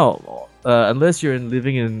sure right now, unless you're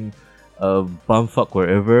living in bumfuck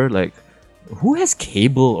wherever, who has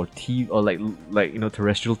cable or TV or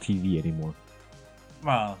terrestrial TV anymore?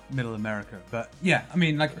 Well, Middle America, but yeah, I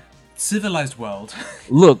mean civilized world.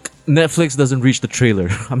 Look, Netflix doesn't reach the trailer.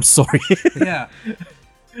 I'm sorry. Yeah.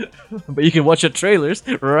 But you can watch your trailers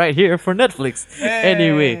right here for Netflix. Hey!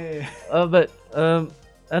 Anyway,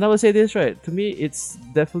 and I would say this, right? To me, it's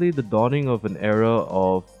definitely the dawning of an era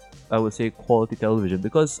of, I would say, quality television.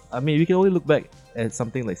 Because, I mean, we can only look back at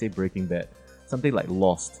something like, say, Breaking Bad, something like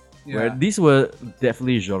Lost, where these were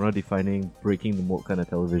definitely genre-defining, breaking the mold kind of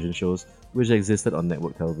television shows, which existed on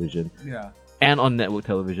network television. Yeah. And on network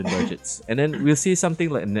television budgets. And then we'll see something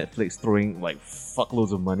like Netflix throwing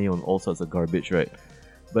fuckloads of money on all sorts of garbage, right?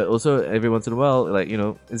 But also, every once in a while,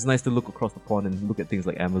 it's nice to look across the pond and look at things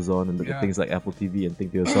like Amazon and look at things like Apple TV and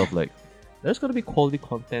think to yourself, there's going to be quality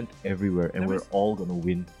content everywhere and we're all going to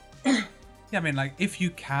win. Yeah, I mean, if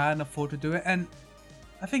you can afford to do it, and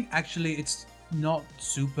I think actually it's not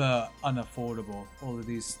super unaffordable, all of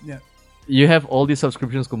these, You have all these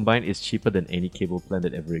subscriptions combined, it's cheaper than any cable plan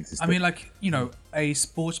that ever existed. I mean, a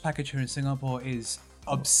sports package here in Singapore is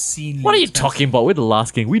obscenely. What are you expensive. talking about? We're the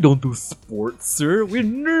last king. We don't do sports, sir. We're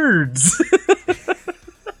nerds.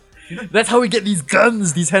 That's how we get these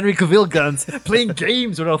guns, these Henry Cavill guns, playing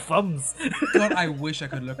games with our thumbs. God, I wish I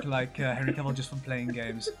could look like Henry Cavill just from playing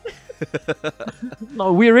games.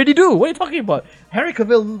 No, we already do. What are you talking about? Henry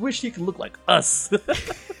Cavill wish he could look like us.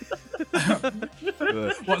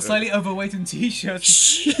 What, slightly overweight in t-shirts?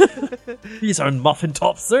 Shh. These aren't muffin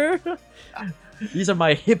tops, sir. These are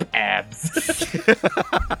my hip abs.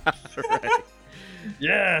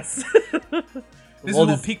 Yes. This All is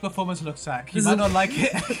what this- peak performance looks like. You This might is- not like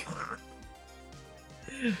it.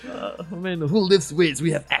 I mean, who lifts weights?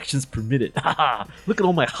 We have actions permitted. Haha. Look at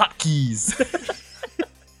all my hotkeys.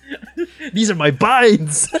 These are my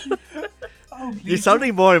binds. Oh, You're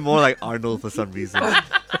sounding more and more like Arnold for some reason.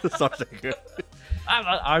 Schwarzenegger. I'm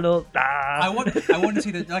not Arnold. I want to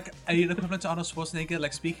see the like an equivalent to Arnold Schwarzenegger,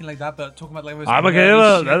 like speaking like that, but talking about like. I'm a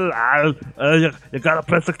nerdy gamer. shit. You gotta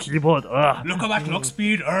press the keyboard. Look at my clock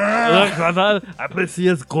speed. Look, I play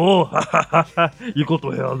CSGO. You go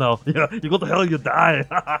to hell now. Yeah, you go to hell, you die.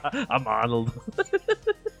 I'm Arnold.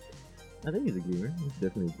 I think he's a gamer. He's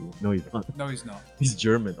definitely a gamer. No, he's not. No, he's not. He's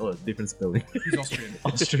German. Oh, different spelling. He's Austrian.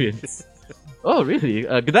 Austrians. Oh, really?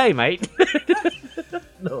 Good day, mate.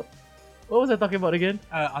 No. What was I talking about again?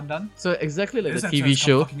 Undone. So exactly like This the episode TV is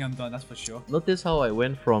show. fucking Undone, that's for sure. Notice how I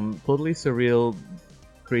went from totally surreal,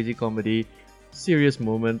 crazy comedy, serious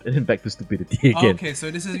moment, and then back to stupidity again. Okay,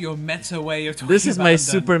 so this is your meta way of talking This is about my Undone.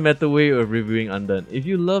 super meta way of reviewing Undone. If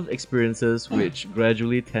you love experiences which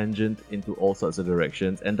gradually tangent into all sorts of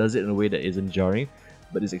directions and does it in a way that isn't jarring,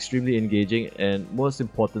 but is extremely engaging, and most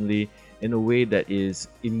importantly, in a way that is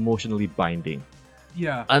emotionally binding.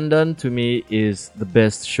 Yeah. Undone to me is the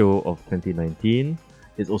best show of 2019.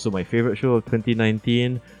 It's also my favorite show of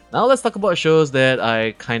 2019. Now let's talk about shows that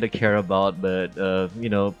I kind of care about, but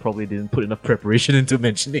probably didn't put enough preparation into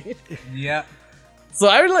mentioning it. Yeah. So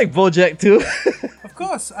I really like BoJack too, Of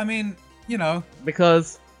course. I mean, you know.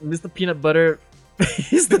 because Mr. Peanut Butter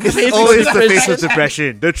is the face It's of always the face depression. of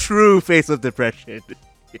depression. The true face of depression.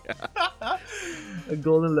 A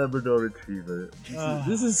golden Labrador Retriever. Ah.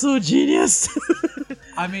 This is so genius.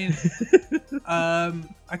 I mean, I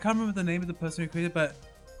can't remember the name of the person who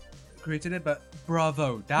created it, but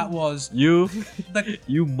bravo. That was you the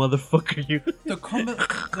motherfucker, you. the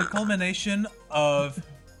culmination of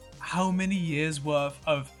how many years worth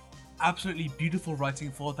of absolutely beautiful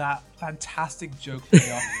writing for that fantastic joke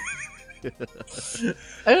payoff.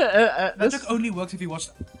 That That's- joke only works if you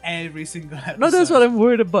watched every single episode. No, that's what I'm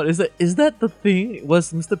worried about. Is that the thing?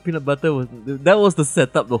 Was Mr. Peanut Butter that was the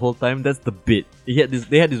setup the whole time? That's the bit. They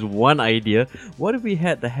had this one idea. What if we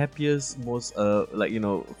had the happiest, most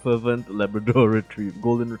fervent Labrador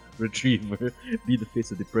golden retriever be the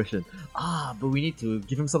face of depression? But we need to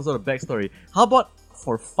give him some sort of backstory. How about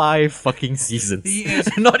for 5 fucking seasons? He is-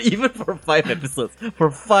 Not even for 5 episodes. For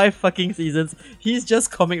 5 fucking seasons, he's just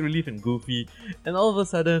comic relief and goofy, and all of a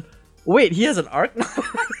sudden, wait, he has an arc now.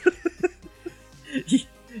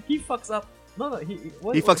 he fucks up. No,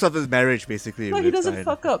 what, He fucks up his marriage basically. No, he with doesn't Diane.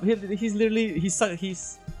 fuck up. He's literally his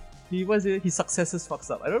successes fucks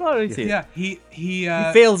up. I don't know how to say it. Yeah, he He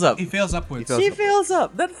fails up. He fails upwards. He fails He up. fails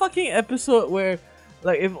up. That fucking episode where,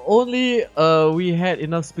 like, if only we had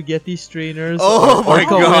enough spaghetti strainers. Oh my Orca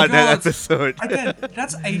god, Wing- that episode. Again,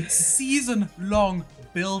 that's a season-long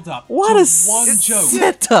build-up What to a one joke.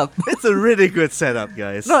 setup! It's a really good setup,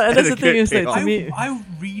 guys. No, and that's a the thing great is that payoff. to me- I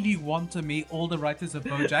really want to meet all the writers of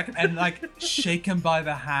BoJack and like shake him by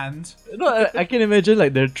the hand. No, I can imagine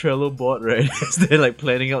like their Trello board, right? As they're like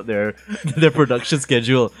planning out their production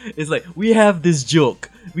schedule. It's like, we have this joke,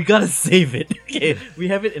 we gotta save it. Okay, we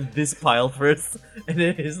have it in this pile first, and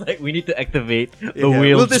then it's like we need to activate the Yeah,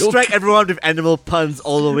 whale we'll joke. distract everyone with animal puns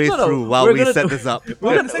all the way No, no, through while we're we gonna set do- this up.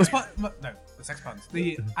 No, the sex puns.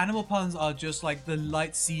 The animal puns are just like the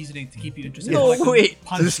light seasoning to keep you interested. No, like, the wait.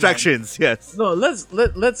 punchline. The distractions, yes. No, let's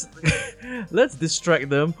let's distract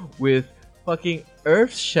them with fucking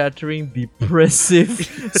earth-shattering, depressive,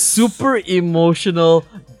 super emotional,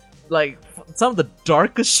 like some of the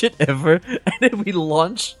darkest shit ever, and then we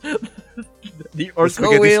launch the orca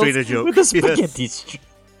spaghetti whales strainer joke. with the Yes. spaghetti strainer.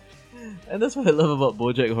 And that's what I love about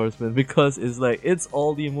BoJack Horseman, because it's like it's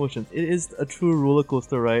all the emotions. It is a true roller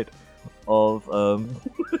coaster ride of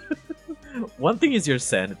one thing is your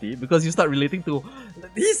sanity, because you start relating to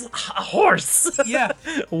he's a horse. Yeah.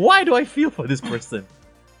 Why do I feel for this person?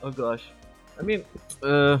 Oh gosh. I mean,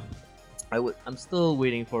 I'm still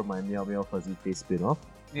waiting for my Meow Meow Fuzzy Face spin-off.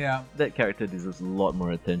 Yeah. That character deserves a lot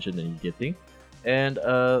more attention than he's getting. And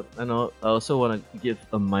I also want to give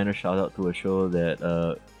a minor shout out to a show that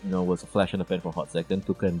was a flash in the pan for a hot second,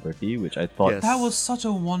 Tuka and Bertie, which I thought Yes. That was such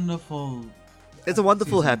a wonderful. It's a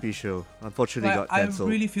wonderful, season. happy show. Unfortunately, Like, got I cancelled.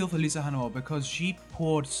 really feel for Lisa Hanoa because she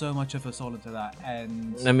poured so much of her soul into that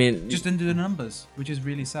and I mean, just didn't do the numbers, which is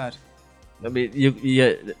really sad.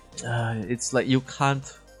 it's like you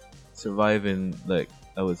can't survive in, like,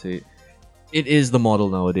 I would say, it is the model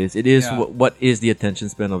nowadays. It is Yeah. what is the attention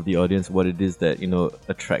span of the audience, what it is that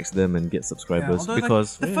attracts them and gets Yeah, subscribers. although, like,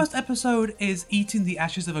 Because the first episode is eating the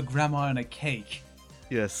ashes of a grandma on a cake.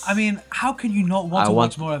 Yes. I mean, how can you not want I to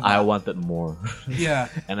want watch more of that? I wanted more, Yeah.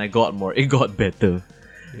 and I got more. It got better.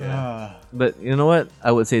 Ah. But you know what?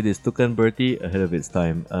 I would say this: Tuka and Bertie ahead of its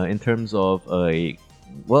time. In terms of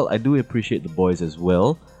well, I do appreciate the boys as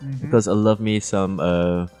well because I love me some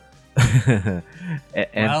Well, he's the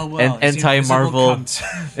anti-Marvel.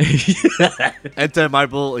 invisible cunt.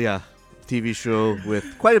 Anti-Marvel, TV show with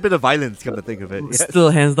quite a bit of violence, come to think of it. Yes.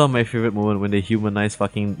 Still, hands down, my favorite moment when they humanize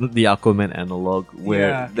fucking the Aquaman analog, where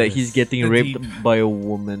Yeah. that he's getting The raped deep. by a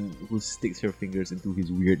woman who sticks her fingers into his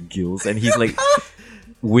weird gills, and he's like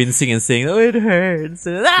wincing and saying, "Oh, it hurts."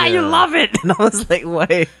 And, you Yeah. love it. And I was like,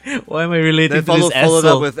 why? Why am I relating Then to this followed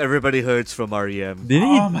asshole? up with Everybody Hurts from REM. Didn't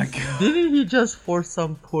he? Oh my God. Didn't he just force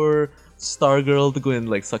some poor star girl to go and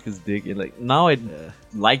like suck his dick? And like now I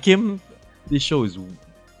like him. This show is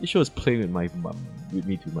playing with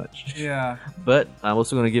me too much. Yeah. But I'm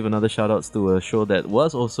also gonna give another shout outs to a show that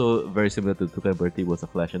was also very similar to Tuka and Bertie, was a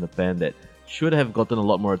flash in the pan that should have gotten a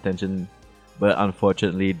lot more attention, but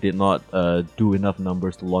unfortunately did not do enough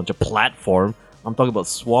numbers to launch a platform. I'm talking about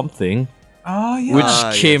Swamp Thing, Oh yeah.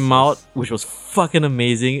 which came yes, out, yes. which was fucking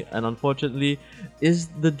amazing, and unfortunately, is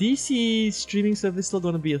the DC streaming service still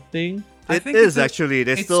gonna be a thing? I It think is it's a- actually.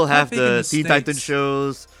 They it's still quite have big in the the Teen Titans States.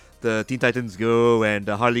 shows, the Teen Titans Go, and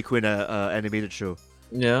the Harley Quinn animated show.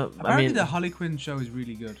 Yeah, Apparently the Harley Quinn show is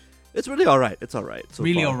really good. It's really alright. It's alright. So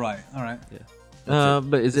Really far. alright. Alright.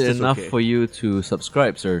 but is It's it just enough okay. for you to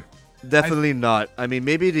subscribe, sir? Definitely not. I mean,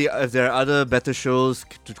 maybe if there are other better shows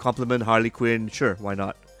to complement Harley Quinn, sure, why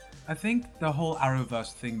not? I think the whole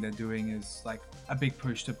Arrowverse thing they're doing is like a big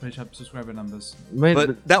push to push up subscriber numbers. Right,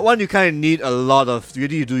 But that one you kind of need a lot of. You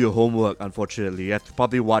need to do your homework. Unfortunately, you have to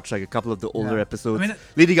probably watch like a couple of the older Yeah. episodes I mean,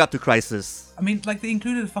 leading up to Crisis. I mean, like they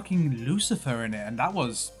included fucking Lucifer in it, and that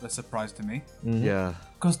was a surprise to me. Yeah.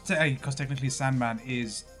 Because technically Sandman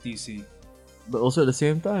is DC. But also at the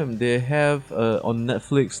same time, they have on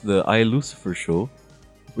Netflix the I Lucifer show,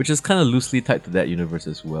 which is kind of loosely tied to that universe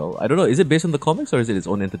as well. I don't know, is it based on the comics or is it its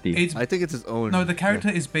own entity? It's I think it's his own. no, the character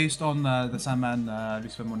is based on the Sandman,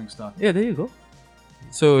 Lucifer Morningstar. Yeah, there you go.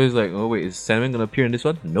 So it's like, oh wait, is Sandman gonna appear in this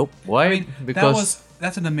one? Nope. Why? I mean, Because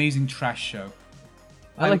that's an amazing trash show.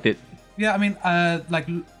 I liked it. Yeah, I mean,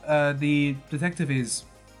 the detective is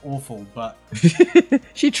awful, but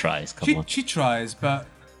She tries. Come on. she tries, but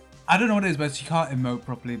I don't know what it is, but she can't emote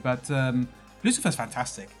properly. But Lucifer's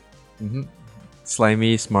fantastic.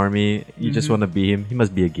 Slimy, smarmy. You just want to be him. He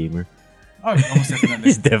must be a gamer. Oh, almost definitely.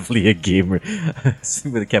 He's definitely a gamer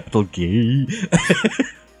with a capital G.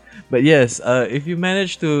 But yes, if you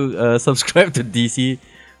manage to subscribe to DC,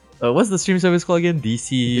 what's the stream service called again?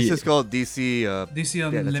 DC. It's just called DC. DC that's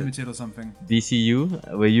it. Unlimited or something.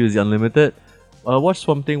 DCU, where you use the unlimited. Watch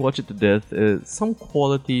Swamp Thing, watch it to death. Some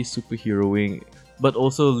quality superheroing, but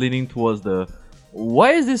also leaning towards the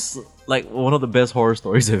why is this like one of the best horror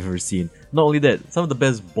stories I've ever seen? Not only that, some of the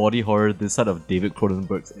best body horror this side of David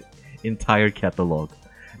Cronenberg's entire catalog.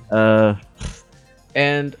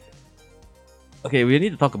 And okay, we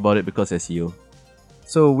need to talk about it because SEO.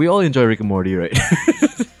 So we all enjoy Rick and Morty, right?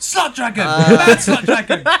 Slot Dragon! Bad Slot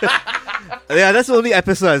Dragon! Yeah, that's the only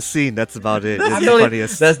episode I've seen. That's about it. It's the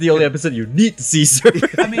funniest. That's the only episode you need to see, sir.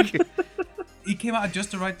 I mean, it came out at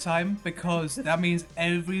just the right time because that means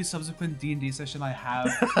every subsequent D&D session I have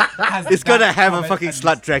has It's that gonna have a comment fucking at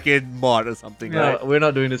Slut least. Dragon mod or something, No, right? we're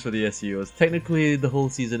not doing this for the SEOs. Technically, the whole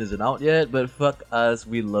season isn't out yet, but fuck us,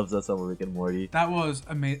 we love us some Rick and Morty. That was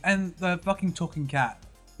amazing. And the fucking talking cat.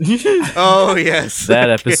 Oh yes. That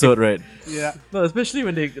episode, right? Yeah. No, especially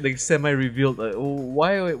when they semi-revealed, like,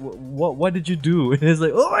 oh, what did you do? And it's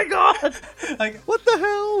like, oh my god! Like, What the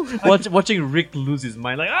hell? Watching Rick lose his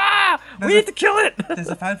mind, like, we There's need a- to kill it! there's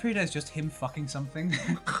a fan theory that's just him fucking something.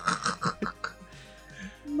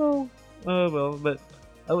 No. Well, but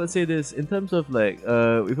I would say this, in terms of like,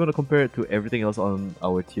 if you want to compare it to everything else on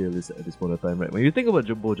our tier list at this point of time, right? When you think about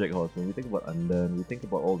BoJack Horseman, we think about Undone, we think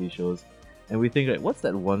about all these shows, and we think, like, what's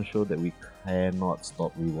that one show that we cannot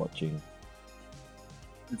stop rewatching?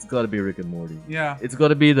 It's gotta be Rick and Morty. Yeah. It's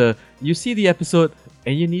gotta be you see the episode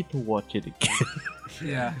and you need to watch it again.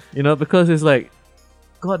 Yeah. You know, because it's like,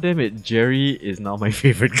 God damn it, Jerry is now my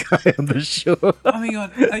favorite guy on the show. Oh my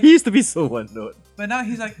god. Like, He used to be so one note. but now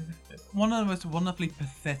he's like one of the most wonderfully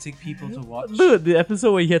pathetic people to watch. Dude, the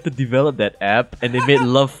episode where he had to develop that app and they made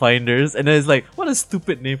Love Finders, and then it's like, what a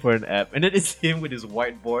stupid name for an app. And then it's him with his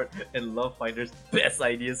whiteboard and Love Finders best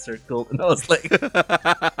ideas circled. And I was like,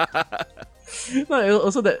 no,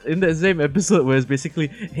 also that in that same episode where it's basically,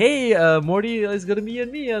 hey, Morty is gonna be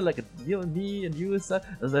and me, like you and me and you and son.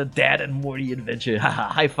 It's a dad and Morty adventure. Haha,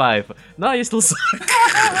 high five. Now you still suck.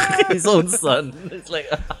 His own son. It's like,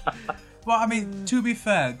 Well, I mean, to be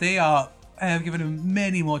fair, they have given him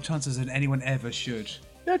many more chances than anyone ever should.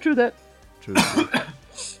 yeah, true that. True.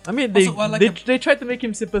 I mean, they Also, well, like they tried to make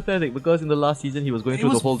him sympathetic because in the last season he was going It through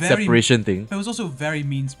the was whole very- separation thing. It was also very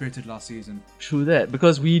mean-spirited last season. True that,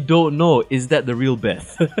 because we don't know, is that the real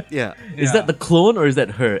Beth? Yeah. Is Yeah. that the clone or is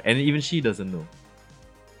that her? And even she doesn't know.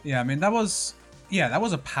 Yeah, I mean, that was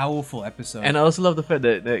a powerful episode. And I also love the fact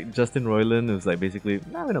that Justin Roiland was like basically,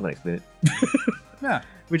 nah, we're not gonna explain it. yeah.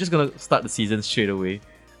 We're just gonna start the season straight away.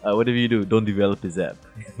 Whatever you do, don't develop his app.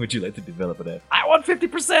 Would you like to develop an app? I want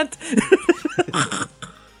 50%!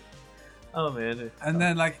 Oh man. And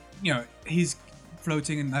then, like, you know, he's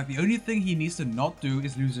floating, and like the only thing he needs to not do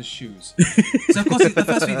is lose his shoes. So of course, the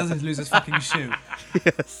first thing he does is lose his fucking shoe.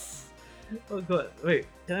 Yes. Oh god, wait,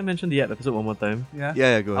 can I mention the app episode one more time? Yeah.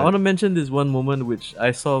 Yeah, go I ahead. want to mention this one moment which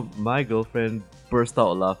I saw my girlfriend burst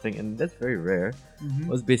out laughing, and that's very rare. Mhm.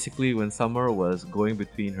 Was basically when Summer was going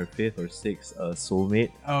between her 5th or 6th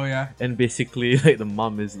soulmate, Oh yeah. and basically like the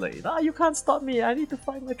mom is like, you can't stop me, I need to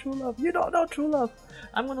find my true love. You don't know true love.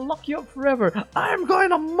 I'm gonna lock you up forever. I'm going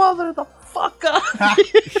to mother the fuck up.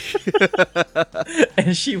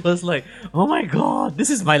 And she was like, oh my god, this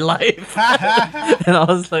is my life. And I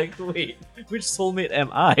was like, wait, which soulmate am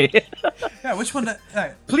I? Yeah. Which one?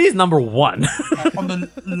 Please, number 1. On the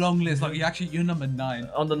long list, like you're number 9.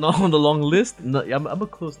 on the long list, no, I'm a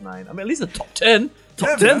close 9. I mean, at least a top 10.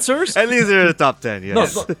 Top 10, sirs? At least they're in the top 10, No,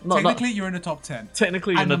 yes. not Technically, you're in the top 10.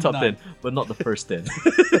 technically you're in the I'm top number 10, but not the first 10.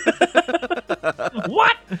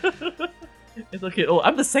 What? It's okay. Oh,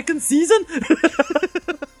 I'm the second season?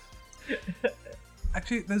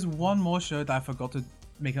 Actually, there's one more show that I forgot to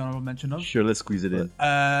make an honorable mention of. Sure, let's squeeze it in.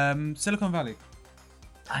 Silicon Valley.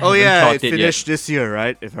 I Oh haven't yeah, caught it yet. finished this year,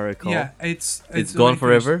 right? If I recall. Yeah, it's gone already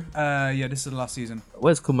forever? finished. Yeah, this is the last season.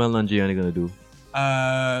 What is Kumail Nanjiani gonna do?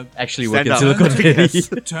 Actually work Stand in up. Silicon Valley? Yes.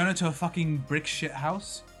 Turn into a fucking brick shit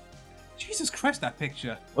house. Jesus Christ, that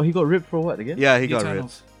picture. Oh, he got ripped for what again? Yeah, he The got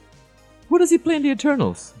Eternals. Who does he play in the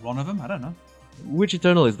Eternals? One of them, I don't know. Which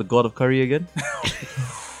Eternal is the God of Curry again?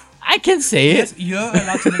 I can say Yes, it. you're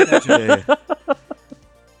allowed to make that joke. Yeah, yeah.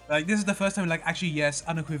 Like, this is the first time, like, actually, yes,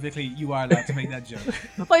 unequivocally, you are allowed to make that joke.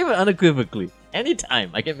 Not even unequivocally.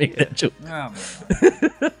 Anytime I can make that joke. Oh, man.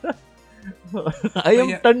 I am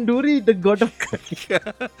yeah. Tandoori, the God of Curry.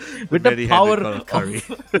 With the Many-handed power God of curry.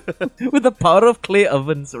 with the power of clay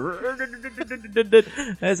ovens.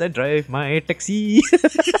 As I drive my taxi.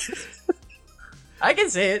 I can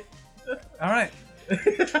say it. All right.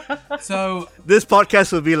 So, This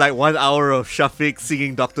podcast will be like 1 hour of Shafiq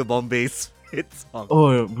singing Dr. Bombay's hit song.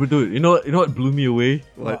 Oh, dude, you know what blew me away?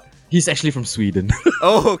 What? He's actually from Sweden.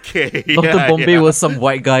 Oh, okay. Dr. Yeah, Bombay yeah. was some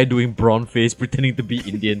white guy doing brown face, pretending to be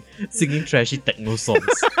Indian, singing trashy techno songs.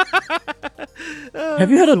 Have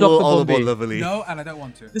you heard of All Dr. about Bombay? lovely. no, and I don't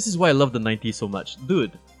want to. This is why I love the 90s so much.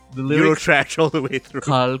 Dude, the Euro lyrics... trash all the way through.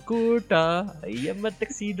 Calcutta, I am a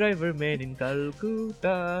taxi driver man in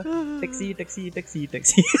Calcutta. Taxi, taxi, taxi,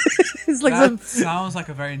 taxi. It's like That some... sounds like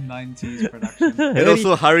a very 90s production. And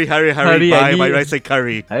also, hurry, hurry, Hurry, hurry, I buy my need- rice and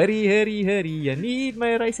curry. Hurry, hurry, hurry, I need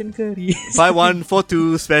my rice and curry. Buy one for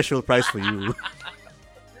two, special price for you.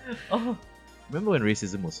 Oh, remember when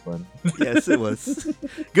racism was fun? Yes, it was.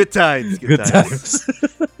 Good times. Good times.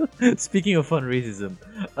 Speaking of fun racism,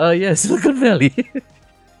 yeah, Silicon Valley.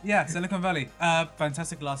 Yeah, Silicon Valley.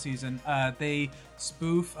 Fantastic last season. They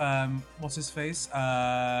spoof, what's his face?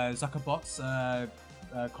 Zuckerbots,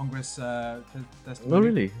 Congress. Oh,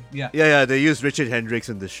 really? Yeah. Yeah, they used Richard Hendricks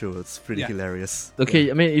in the show. It's pretty Yeah. hilarious.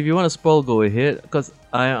 Okay, I mean, if you want to spoil, go ahead. Because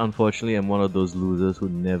I, unfortunately, am one of those losers who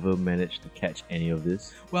never managed to catch any of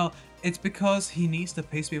this. Well, it's because he needs the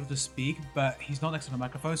pace to be able to speak, but he's not next to the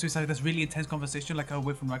microphone, so it's like this really intense conversation, like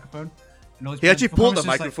away from the microphone. And all these He actually people- pulled the it's just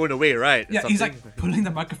like- microphone away, right? or yeah, he's something? like pulling the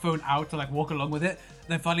microphone out to like walk along with it.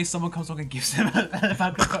 Then finally, someone comes along and gives him a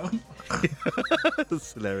microphone.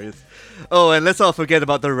 It's hilarious. Oh, and let's not forget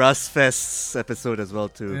about the Rust Fest episode as well,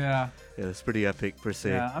 too. Yeah. Yeah, it's pretty epic per se.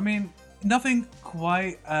 Yeah, I mean, nothing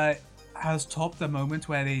quite has topped the moment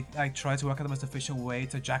where they like try to work out the most efficient way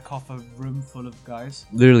to jack off a room full of guys.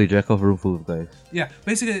 Literally, jack off a room full of guys. Yeah,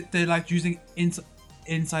 basically they're like using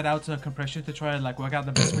inside out compression to try and like work out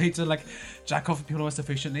the best way to like jack off people most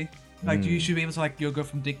efficiently. Like you should be able to like go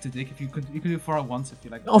from dick to dick if you can do 4 at once if you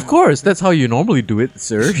like. Of course, that's how you normally do it,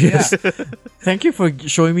 sir. Yes. Thank you for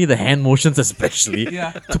showing me the hand motions, especially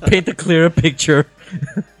to paint a clearer picture.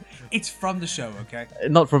 It's from the show, okay?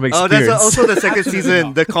 Not from Oh, experience. that's also the second Absolutely season.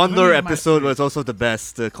 not. The Condor Only in my episode was also the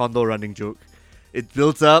best. The Condor running joke. It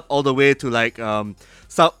builds up all the way to like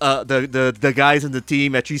the guys in the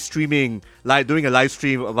team actually streaming, like doing a live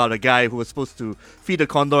stream about a guy who was supposed to feed a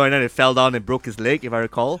condor and then it fell down and broke his leg, if I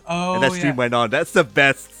recall. Oh, and that stream yeah. went on. That's the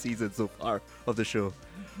best season so far of the show.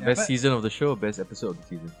 Yeah, Best but- season of the show, best episode of the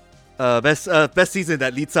season. Best season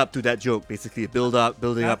that leads up to that joke, basically building up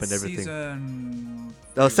and everything. Season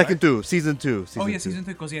Season two. Season 2,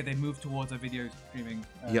 because they moved towards a video streaming.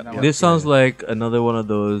 Yep, now. yep. This sounds like another one of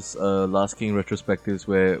those Last King retrospectives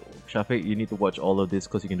where, Shafiq, you need to watch all of this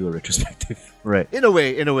because you can do a retrospective. Right. In a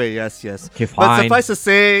way, yes. Okay, But fine. suffice to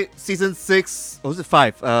say, season 6, or was it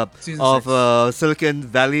 5, Season of 6. Silicon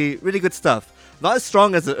Valley, really good stuff. Not as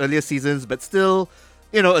strong as the earlier seasons, but still,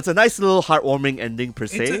 it's a nice little heartwarming ending per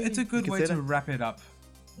se. It's a You good can way say to that. wrap it up.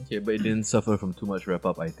 Okay, but it didn't suffer from too much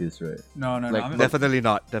wrap-up ideas, right? No. Like, I mean, Definitely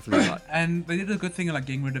not. and they did a good thing of like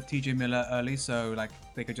getting rid of TJ Miller early, so like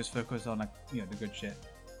they could just focus on like the good shit.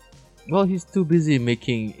 Well, he's too busy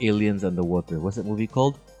making aliens underwater. What's that movie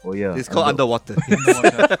called? Oh yeah, It's called Underwater.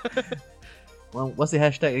 Underwater. Well, what's the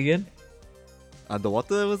hashtag again?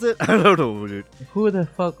 Underwater, was it? I don't know, dude. Who the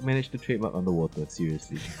fuck managed to trademark underwater?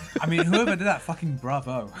 Seriously, I mean, whoever did that, fucking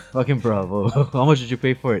bravo. fucking bravo! How much did you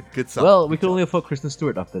pay for it? Good stuff. Well, we could only afford Kristen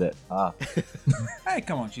Stewart after that. Hey,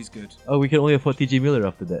 come on, she's good. Oh, we can only afford T.J. Miller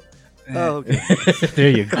after that. Oh, okay. There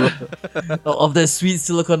you go. Of the sweet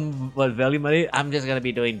Silicon Valley money, I'm just gonna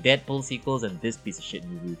be doing Deadpool sequels and this piece of shit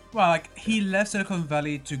movie. Well, like he left Silicon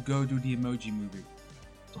Valley to go do the Emoji Movie.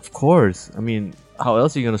 Of course. I mean, how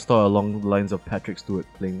else are you gonna start along the lines of Patrick Stewart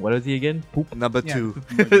playing? What is he again? Poop. Number Yeah, 2. the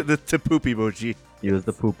poop emoji. the poop emoji. He was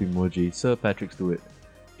the poop emoji. Sir Patrick Stewart.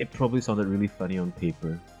 It probably sounded really funny on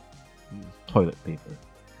paper. Toilet paper.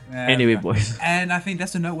 Anyway, boys, And I think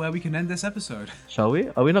that's the note where we can end this episode. shall we?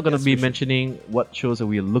 Are we not gonna Yes, be we should. mentioning what shows are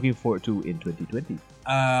we looking forward to in 2020?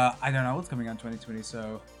 I don't know what's coming out in 2020,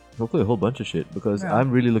 so Hopefully a whole bunch of shit because Yeah.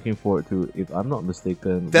 I'm really looking forward to, if I'm not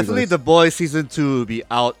mistaken, we Definitely guys- The Boys Season 2 will be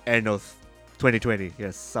out end of 2020.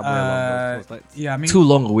 Yes, somewhere along those lines. yeah, I mean, too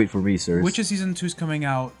long a wait for me, sirs. Witcher Season 2 is coming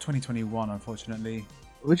out 2021, unfortunately.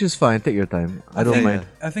 Which is fine. Take your time. I don't think, mind.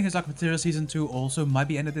 I think his Dark Material Season 2 also might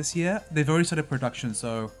be ended this year. They've already started production,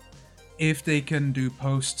 so if they can do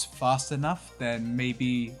posts fast enough, then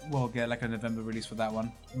maybe we'll get like a November release for that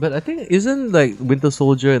one. But I think isn't like Winter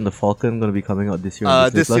Soldier and the Falcon gonna be coming out this year? on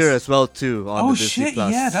Disney This Plus? year as well too. On Oh the Disney shit,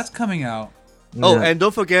 Plus. yeah, that's coming out. Oh, Yeah. and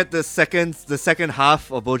don't forget the second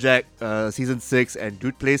half of BoJack Season 6 and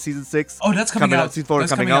Dude Place Season 6. Oh, that's coming out. Season 4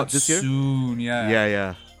 that's coming out this year. soon. Yeah.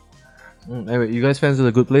 Yeah. Anyway, you guys fans of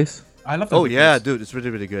The Good Place? I love that. Oh Good yeah, Place. dude, it's really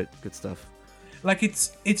really good. Good stuff. Like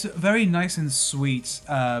it's very nice and sweet,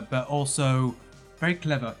 but also very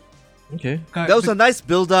clever. Okay. That was a nice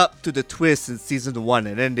build up to the twist in Season 1,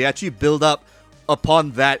 and then they actually build up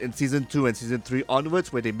upon that in Season 2 and Season 3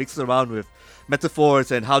 onwards, where they mix around with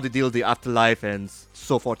metaphors and how they deal with the afterlife and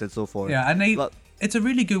so forth and so forth. Yeah, and But- it's a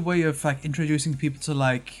really good way of like introducing people to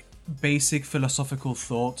like basic philosophical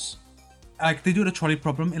thoughts. Like they do the trolley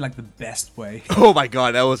problem in like the best way. Oh my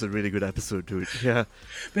god, that was a really good episode, dude. Yeah.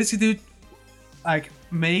 Basically, like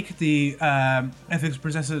make the ethics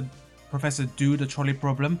professor do the trolley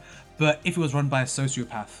problem, but if it was run by a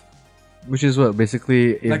sociopath. Which is what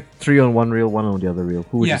basically if Like- 3 on one reel, 1 on the other reel.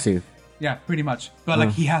 Who would Yeah. you save? Yeah, pretty much. But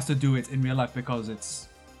like he has to do it in real life because it's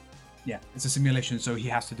a simulation, so he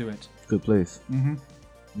has to do it. Good place. Mhm.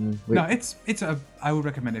 Wait, No, it's a. I would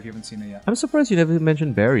recommend it if you haven't seen it yet. I'm surprised you never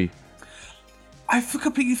mentioned Barry.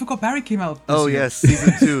 Completely forgot Barry came out. This Oh year. yes,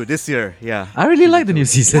 Season 2 this year. Yeah. I really like the new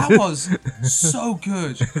season. That was so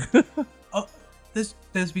good. Oh,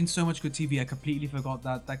 there's been so much good TV. I completely forgot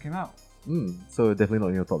that came out. So definitely not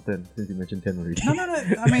in your top 10 since you mentioned 10 already. No.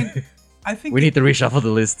 I mean, I think We need to reshuffle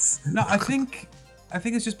the lists. No, I think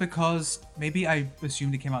it's just because maybe I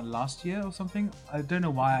assumed it came out last year or something. I don't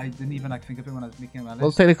know why I didn't even like think of it when I was making my list.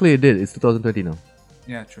 Well, technically it did. It's 2020 now.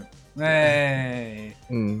 Yeah, true. Hey.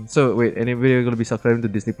 So wait, anybody gonna be subscribing to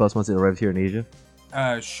Disney Plus once it arrives here in Asia?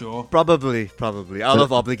 Sure. Probably. Out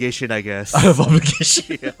of obligation, I guess. Out of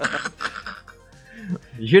obligation.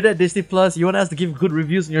 You hear that, Disney Plus? You want us to give good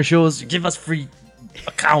reviews on your shows? Give us free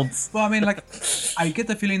accounts. Well, I mean, like, I get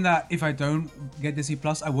the feeling that if I don't get Disney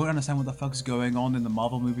Plus, I won't understand what the fuck's going on in the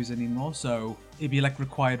Marvel movies anymore. So it'd be like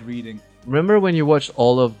required reading. Remember when you watched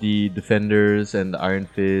all of the Defenders and the Iron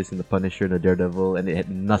Fist and the Punisher and the Daredevil, and it had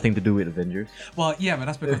nothing to do with Avengers? Well, yeah, but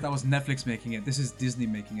that's because that was Netflix making it. This is Disney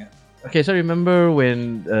making it. Okay, so remember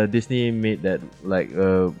when Disney made that like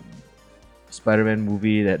Spider-Man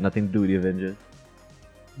movie that had nothing to do with the Avengers?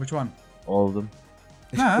 Which one? All of them.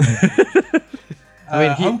 Nah.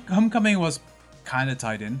 I mean, Homecoming was kind of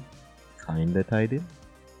tied in. Kinda tied in.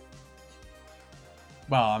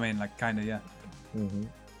 Well, I mean, like kind of, yeah. Mm-hmm.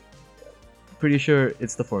 Pretty sure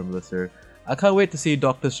it's the formula, sir. I can't wait to see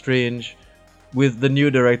Doctor Strange with the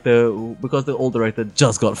new director because the old director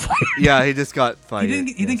just got fired. Yeah, he just got fired. He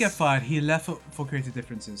didn't get fired. He left for creative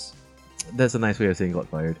differences. That's a nice way of saying got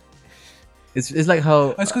fired. It's like how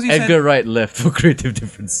It's 'cause he Edgar said- Wright left for creative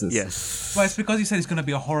differences. Yes. Well, it's because he said it's going to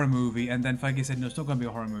be a horror movie, and then Feige said, no, it's not going to be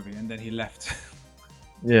a horror movie, and then he left.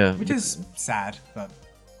 Yeah. Which is sad, but...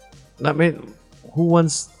 I mean, who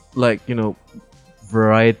wants, like,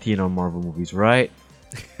 variety in our Marvel movies, right?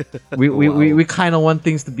 we kind of want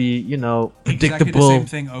things to be, Exactly predictable. the same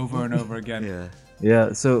thing over and over again. Yeah.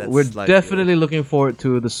 Yeah, so That's we're like definitely looking forward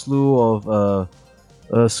to the slew of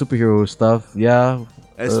superhero stuff. Yeah.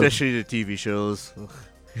 Especially the TV shows.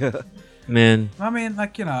 Man. I mean,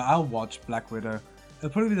 like, I'll watch Black Widow. It'll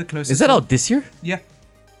probably be the closest... Is that out this year? Yeah,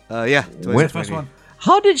 Yeah. When- the first one.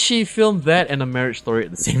 How did she film that and A Marriage Story at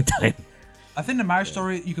the same time? I think the Marriage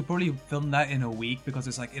Story, you could probably film that in a week because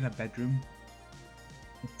it's like in a bedroom.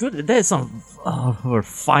 Dude, that is some of her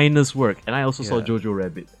finest work. And I also saw Yeah. Jojo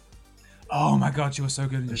Rabbit. Oh my god, she was so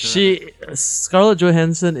good in Jojo Rabbit. Scarlett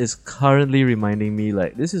Johansson is currently reminding me,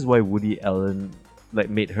 like, this is why Woody Allen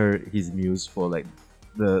made her his muse for like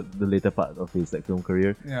the later part of his film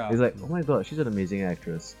career. Yeah. It's like, oh my god, she's an amazing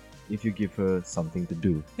actress if you give her something to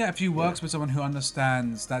do. Yeah, if she works with someone who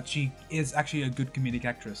understands that she is actually a good comedic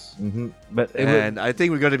actress. But And I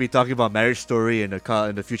think we're going to be talking about Marriage Story in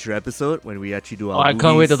the future episode when we actually do our I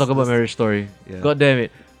can't wait to movies. talk about Marriage Story. Yeah. God damn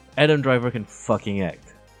it, Adam Driver can fucking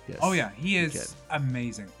act. Yes. Oh yeah, he is can.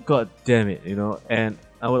 amazing. God damn it, And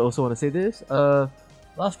I would also want to say this.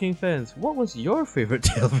 Last King fans, what was your favorite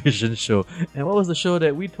television show? And what was the show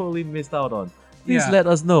that we totally missed out on? Please Yeah. let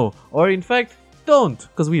us know. Or in fact, don't,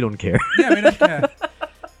 because we don't care. Yeah, we don't care.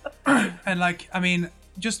 And like, I mean,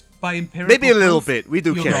 just by empirical Maybe a little proof, bit. We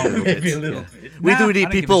do you're care wrong. a little bit. Maybe a little Yeah. bit. We Nah, do I need don't give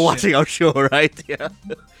a people shit. watching our show, right? Yeah.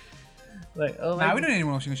 Like, oh Nah, my we don't need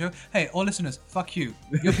anyone watching the show. Hey, all listeners, fuck you.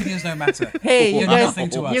 Your opinions don't matter. Hey, You're nothing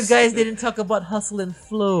to us. you guys didn't talk about Hustle and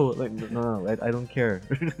Flow. Like, no, I don't care.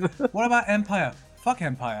 What about Empire? Fuck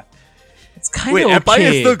Empire. It's kind Wait, of Empire is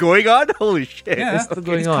okay. still going on? Holy shit. Yeah, It's still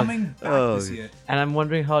going it's on. coming back Oh, this year. And I'm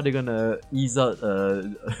wondering how they're gonna ease out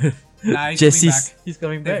Nah, he's Jesse's. coming back. He's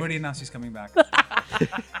coming They've back. already announced he's coming back.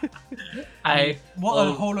 I What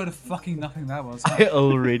a whole load of fucking nothing that was. I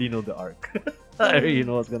already know the arc. I already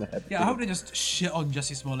know what's gonna happen. Yeah, I hope they just shit on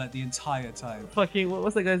Jesse Smollett the entire time. Fucking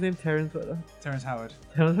what's that guy's name? Terrence. Terrence Howard.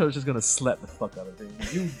 Terrence was just gonna slap the fuck out of him.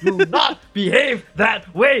 You do not behave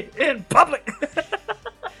that way in public.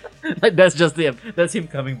 Like that's just him. That's him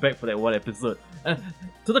coming back for that one episode.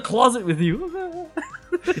 To the closet with you.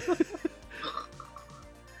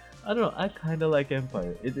 I don't know. I kind of like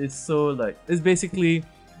Empire. It is so like it's basically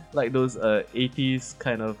like those 80s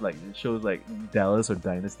kind of like shows like Dallas or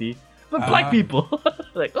Dynasty, but black people.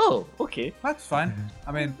 Like, oh, okay, That's fine.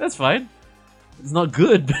 I mean, that's fine. It's not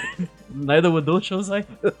good, but neither were those shows.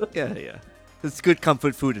 Yeah. It's good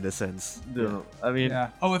comfort food in a sense. Don't know. I mean, yeah.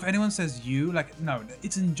 Oh, if anyone says you, like, no,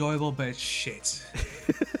 it's enjoyable, but it's shit.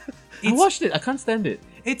 I watched it. I can't stand it.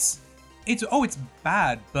 It's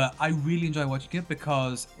bad, but I really enjoy watching it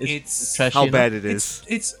because it's trashy. How enough. bad it is.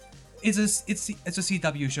 it's a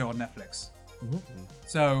CW show on Netflix. Mm-hmm.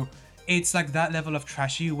 So it's like that level of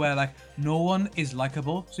trashy where like no one is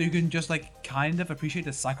likable, so you can just like kind of appreciate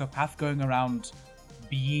the psychopath going around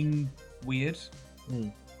being weird.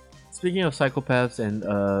 Speaking of psychopaths and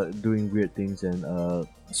doing weird things and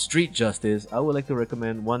street justice, I would like to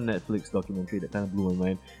recommend one Netflix documentary that kind of blew my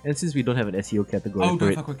mind. And since we don't have an SEO category Oh, for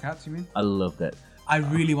don't it, fuck with cats, you mean? I love that. I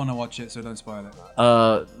really want to watch it, so don't spoil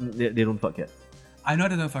it. They don't fuck cats. I know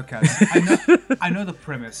they don't fuck cats. I know the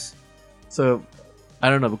premise. So, I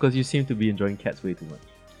don't know, because you seem to be enjoying cats way too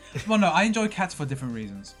much. Well, no, I enjoy cats for different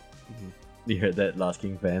reasons. You heard that, Last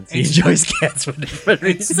King fans? He It's- enjoys cats for different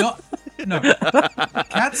It's reasons. not. No,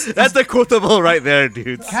 cats. That's the quotable right there,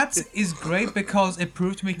 dudes. Cats is great because it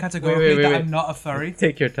proved to me categorically that wait. I'm not a furry.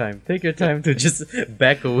 Take your time. Take your time to just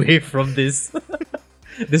back away from this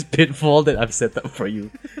this pitfall that I've set up for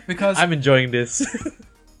you. Because I'm enjoying this.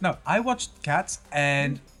 no, I watched Cats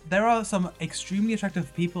and there are some extremely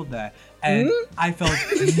attractive people there, and I felt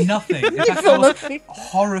nothing. In fact, I felt was nothing?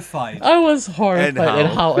 horrified. I was horrified And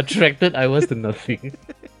at how attracted I was to nothing.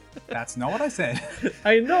 That's not what I said.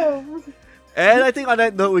 I know. And I think on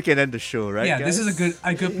that note, we can end the show, right? Yeah, guys? this is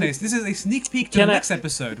a good place. This is a sneak peek to Can the I next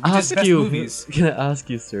episode, which is Ask best you, movies. can I ask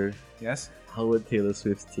you, sir? Yes. How were Taylor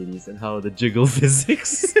Swift's titties and how are the jiggle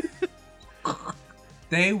physics?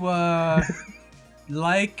 They were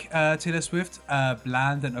like Taylor Swift,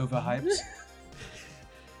 bland and overhyped.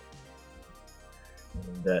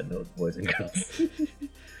 On that note, boys and girls.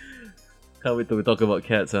 Can't wait till we talk about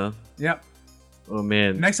cats, huh? Yep. Oh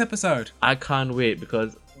man. Next episode. I can't wait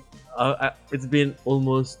because it's been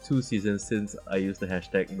almost 2 seasons since I used the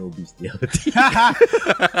hashtag no bestiality.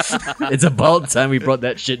 It's about time we brought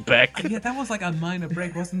that shit back. Yeah, that was like a minor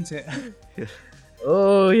break, wasn't it?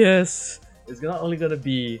 Oh yes. It's not only gonna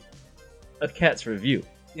be a cat's review.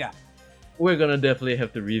 Yeah. We're gonna definitely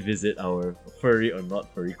have to revisit our furry or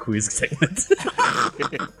not furry quiz segment.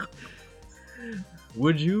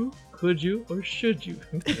 Would you? Could you? Or should you?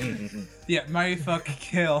 Yeah, marry, fuck,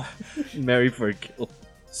 kill. Marry for a kill.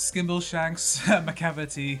 Skimble Shanks,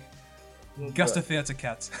 McCavity, Gusta Theatre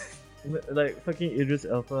Cat. Like fucking Idris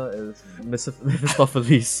Elba as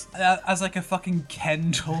Mephistopheles. As like a fucking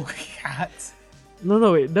Ken doll cat.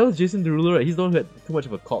 No, wait, that was Jason Derulo, right? He's the one who had too much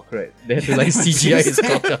of a cock, right? They had to like CGI his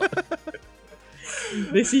cock out.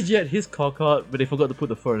 They CGI'd his cock out, but they forgot to put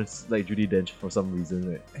the fur on like Judi Dench for some reason,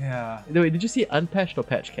 right? Yeah. Wait, did you see Unpatched or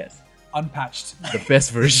Patch Cats? Unpatched. The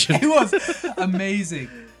best version. It was amazing.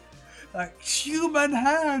 Like, human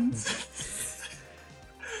hands!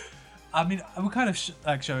 I mean, we're kind of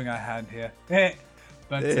like showing our hand here. But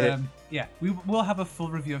yeah, we will have a full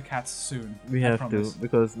review of Cats soon. We I have promise. to,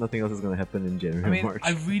 because nothing else is going to happen in January I mean, or March.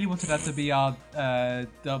 I really wanted that to be our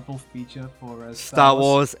double feature for Star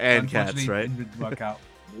Wars and Unfortunately, Cats, right? It didn't work out.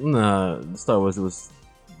 Nah, Star Wars, it was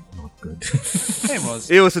not good. It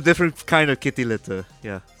was. It was a different kind of kitty litter.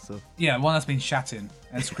 Yeah, so. Yeah, one that's been shat in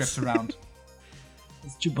and scripts around.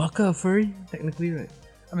 Is Chewbacca a furry? Technically, right?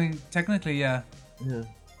 I mean, technically, yeah. Yeah.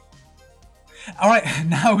 Alright,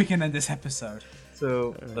 now we can end this episode.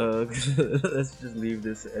 So, let's just leave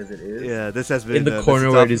this as it is. Yeah, this has been In the Mr. corner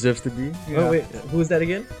where it Toffee. deserves to be. Yeah. Oh, wait, who's that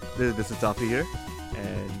again? This is Toffee here.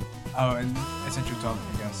 And Oh, and Essential Talk,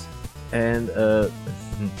 I guess. And,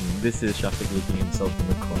 this is Shafiq looking himself in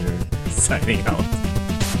the corner, signing out.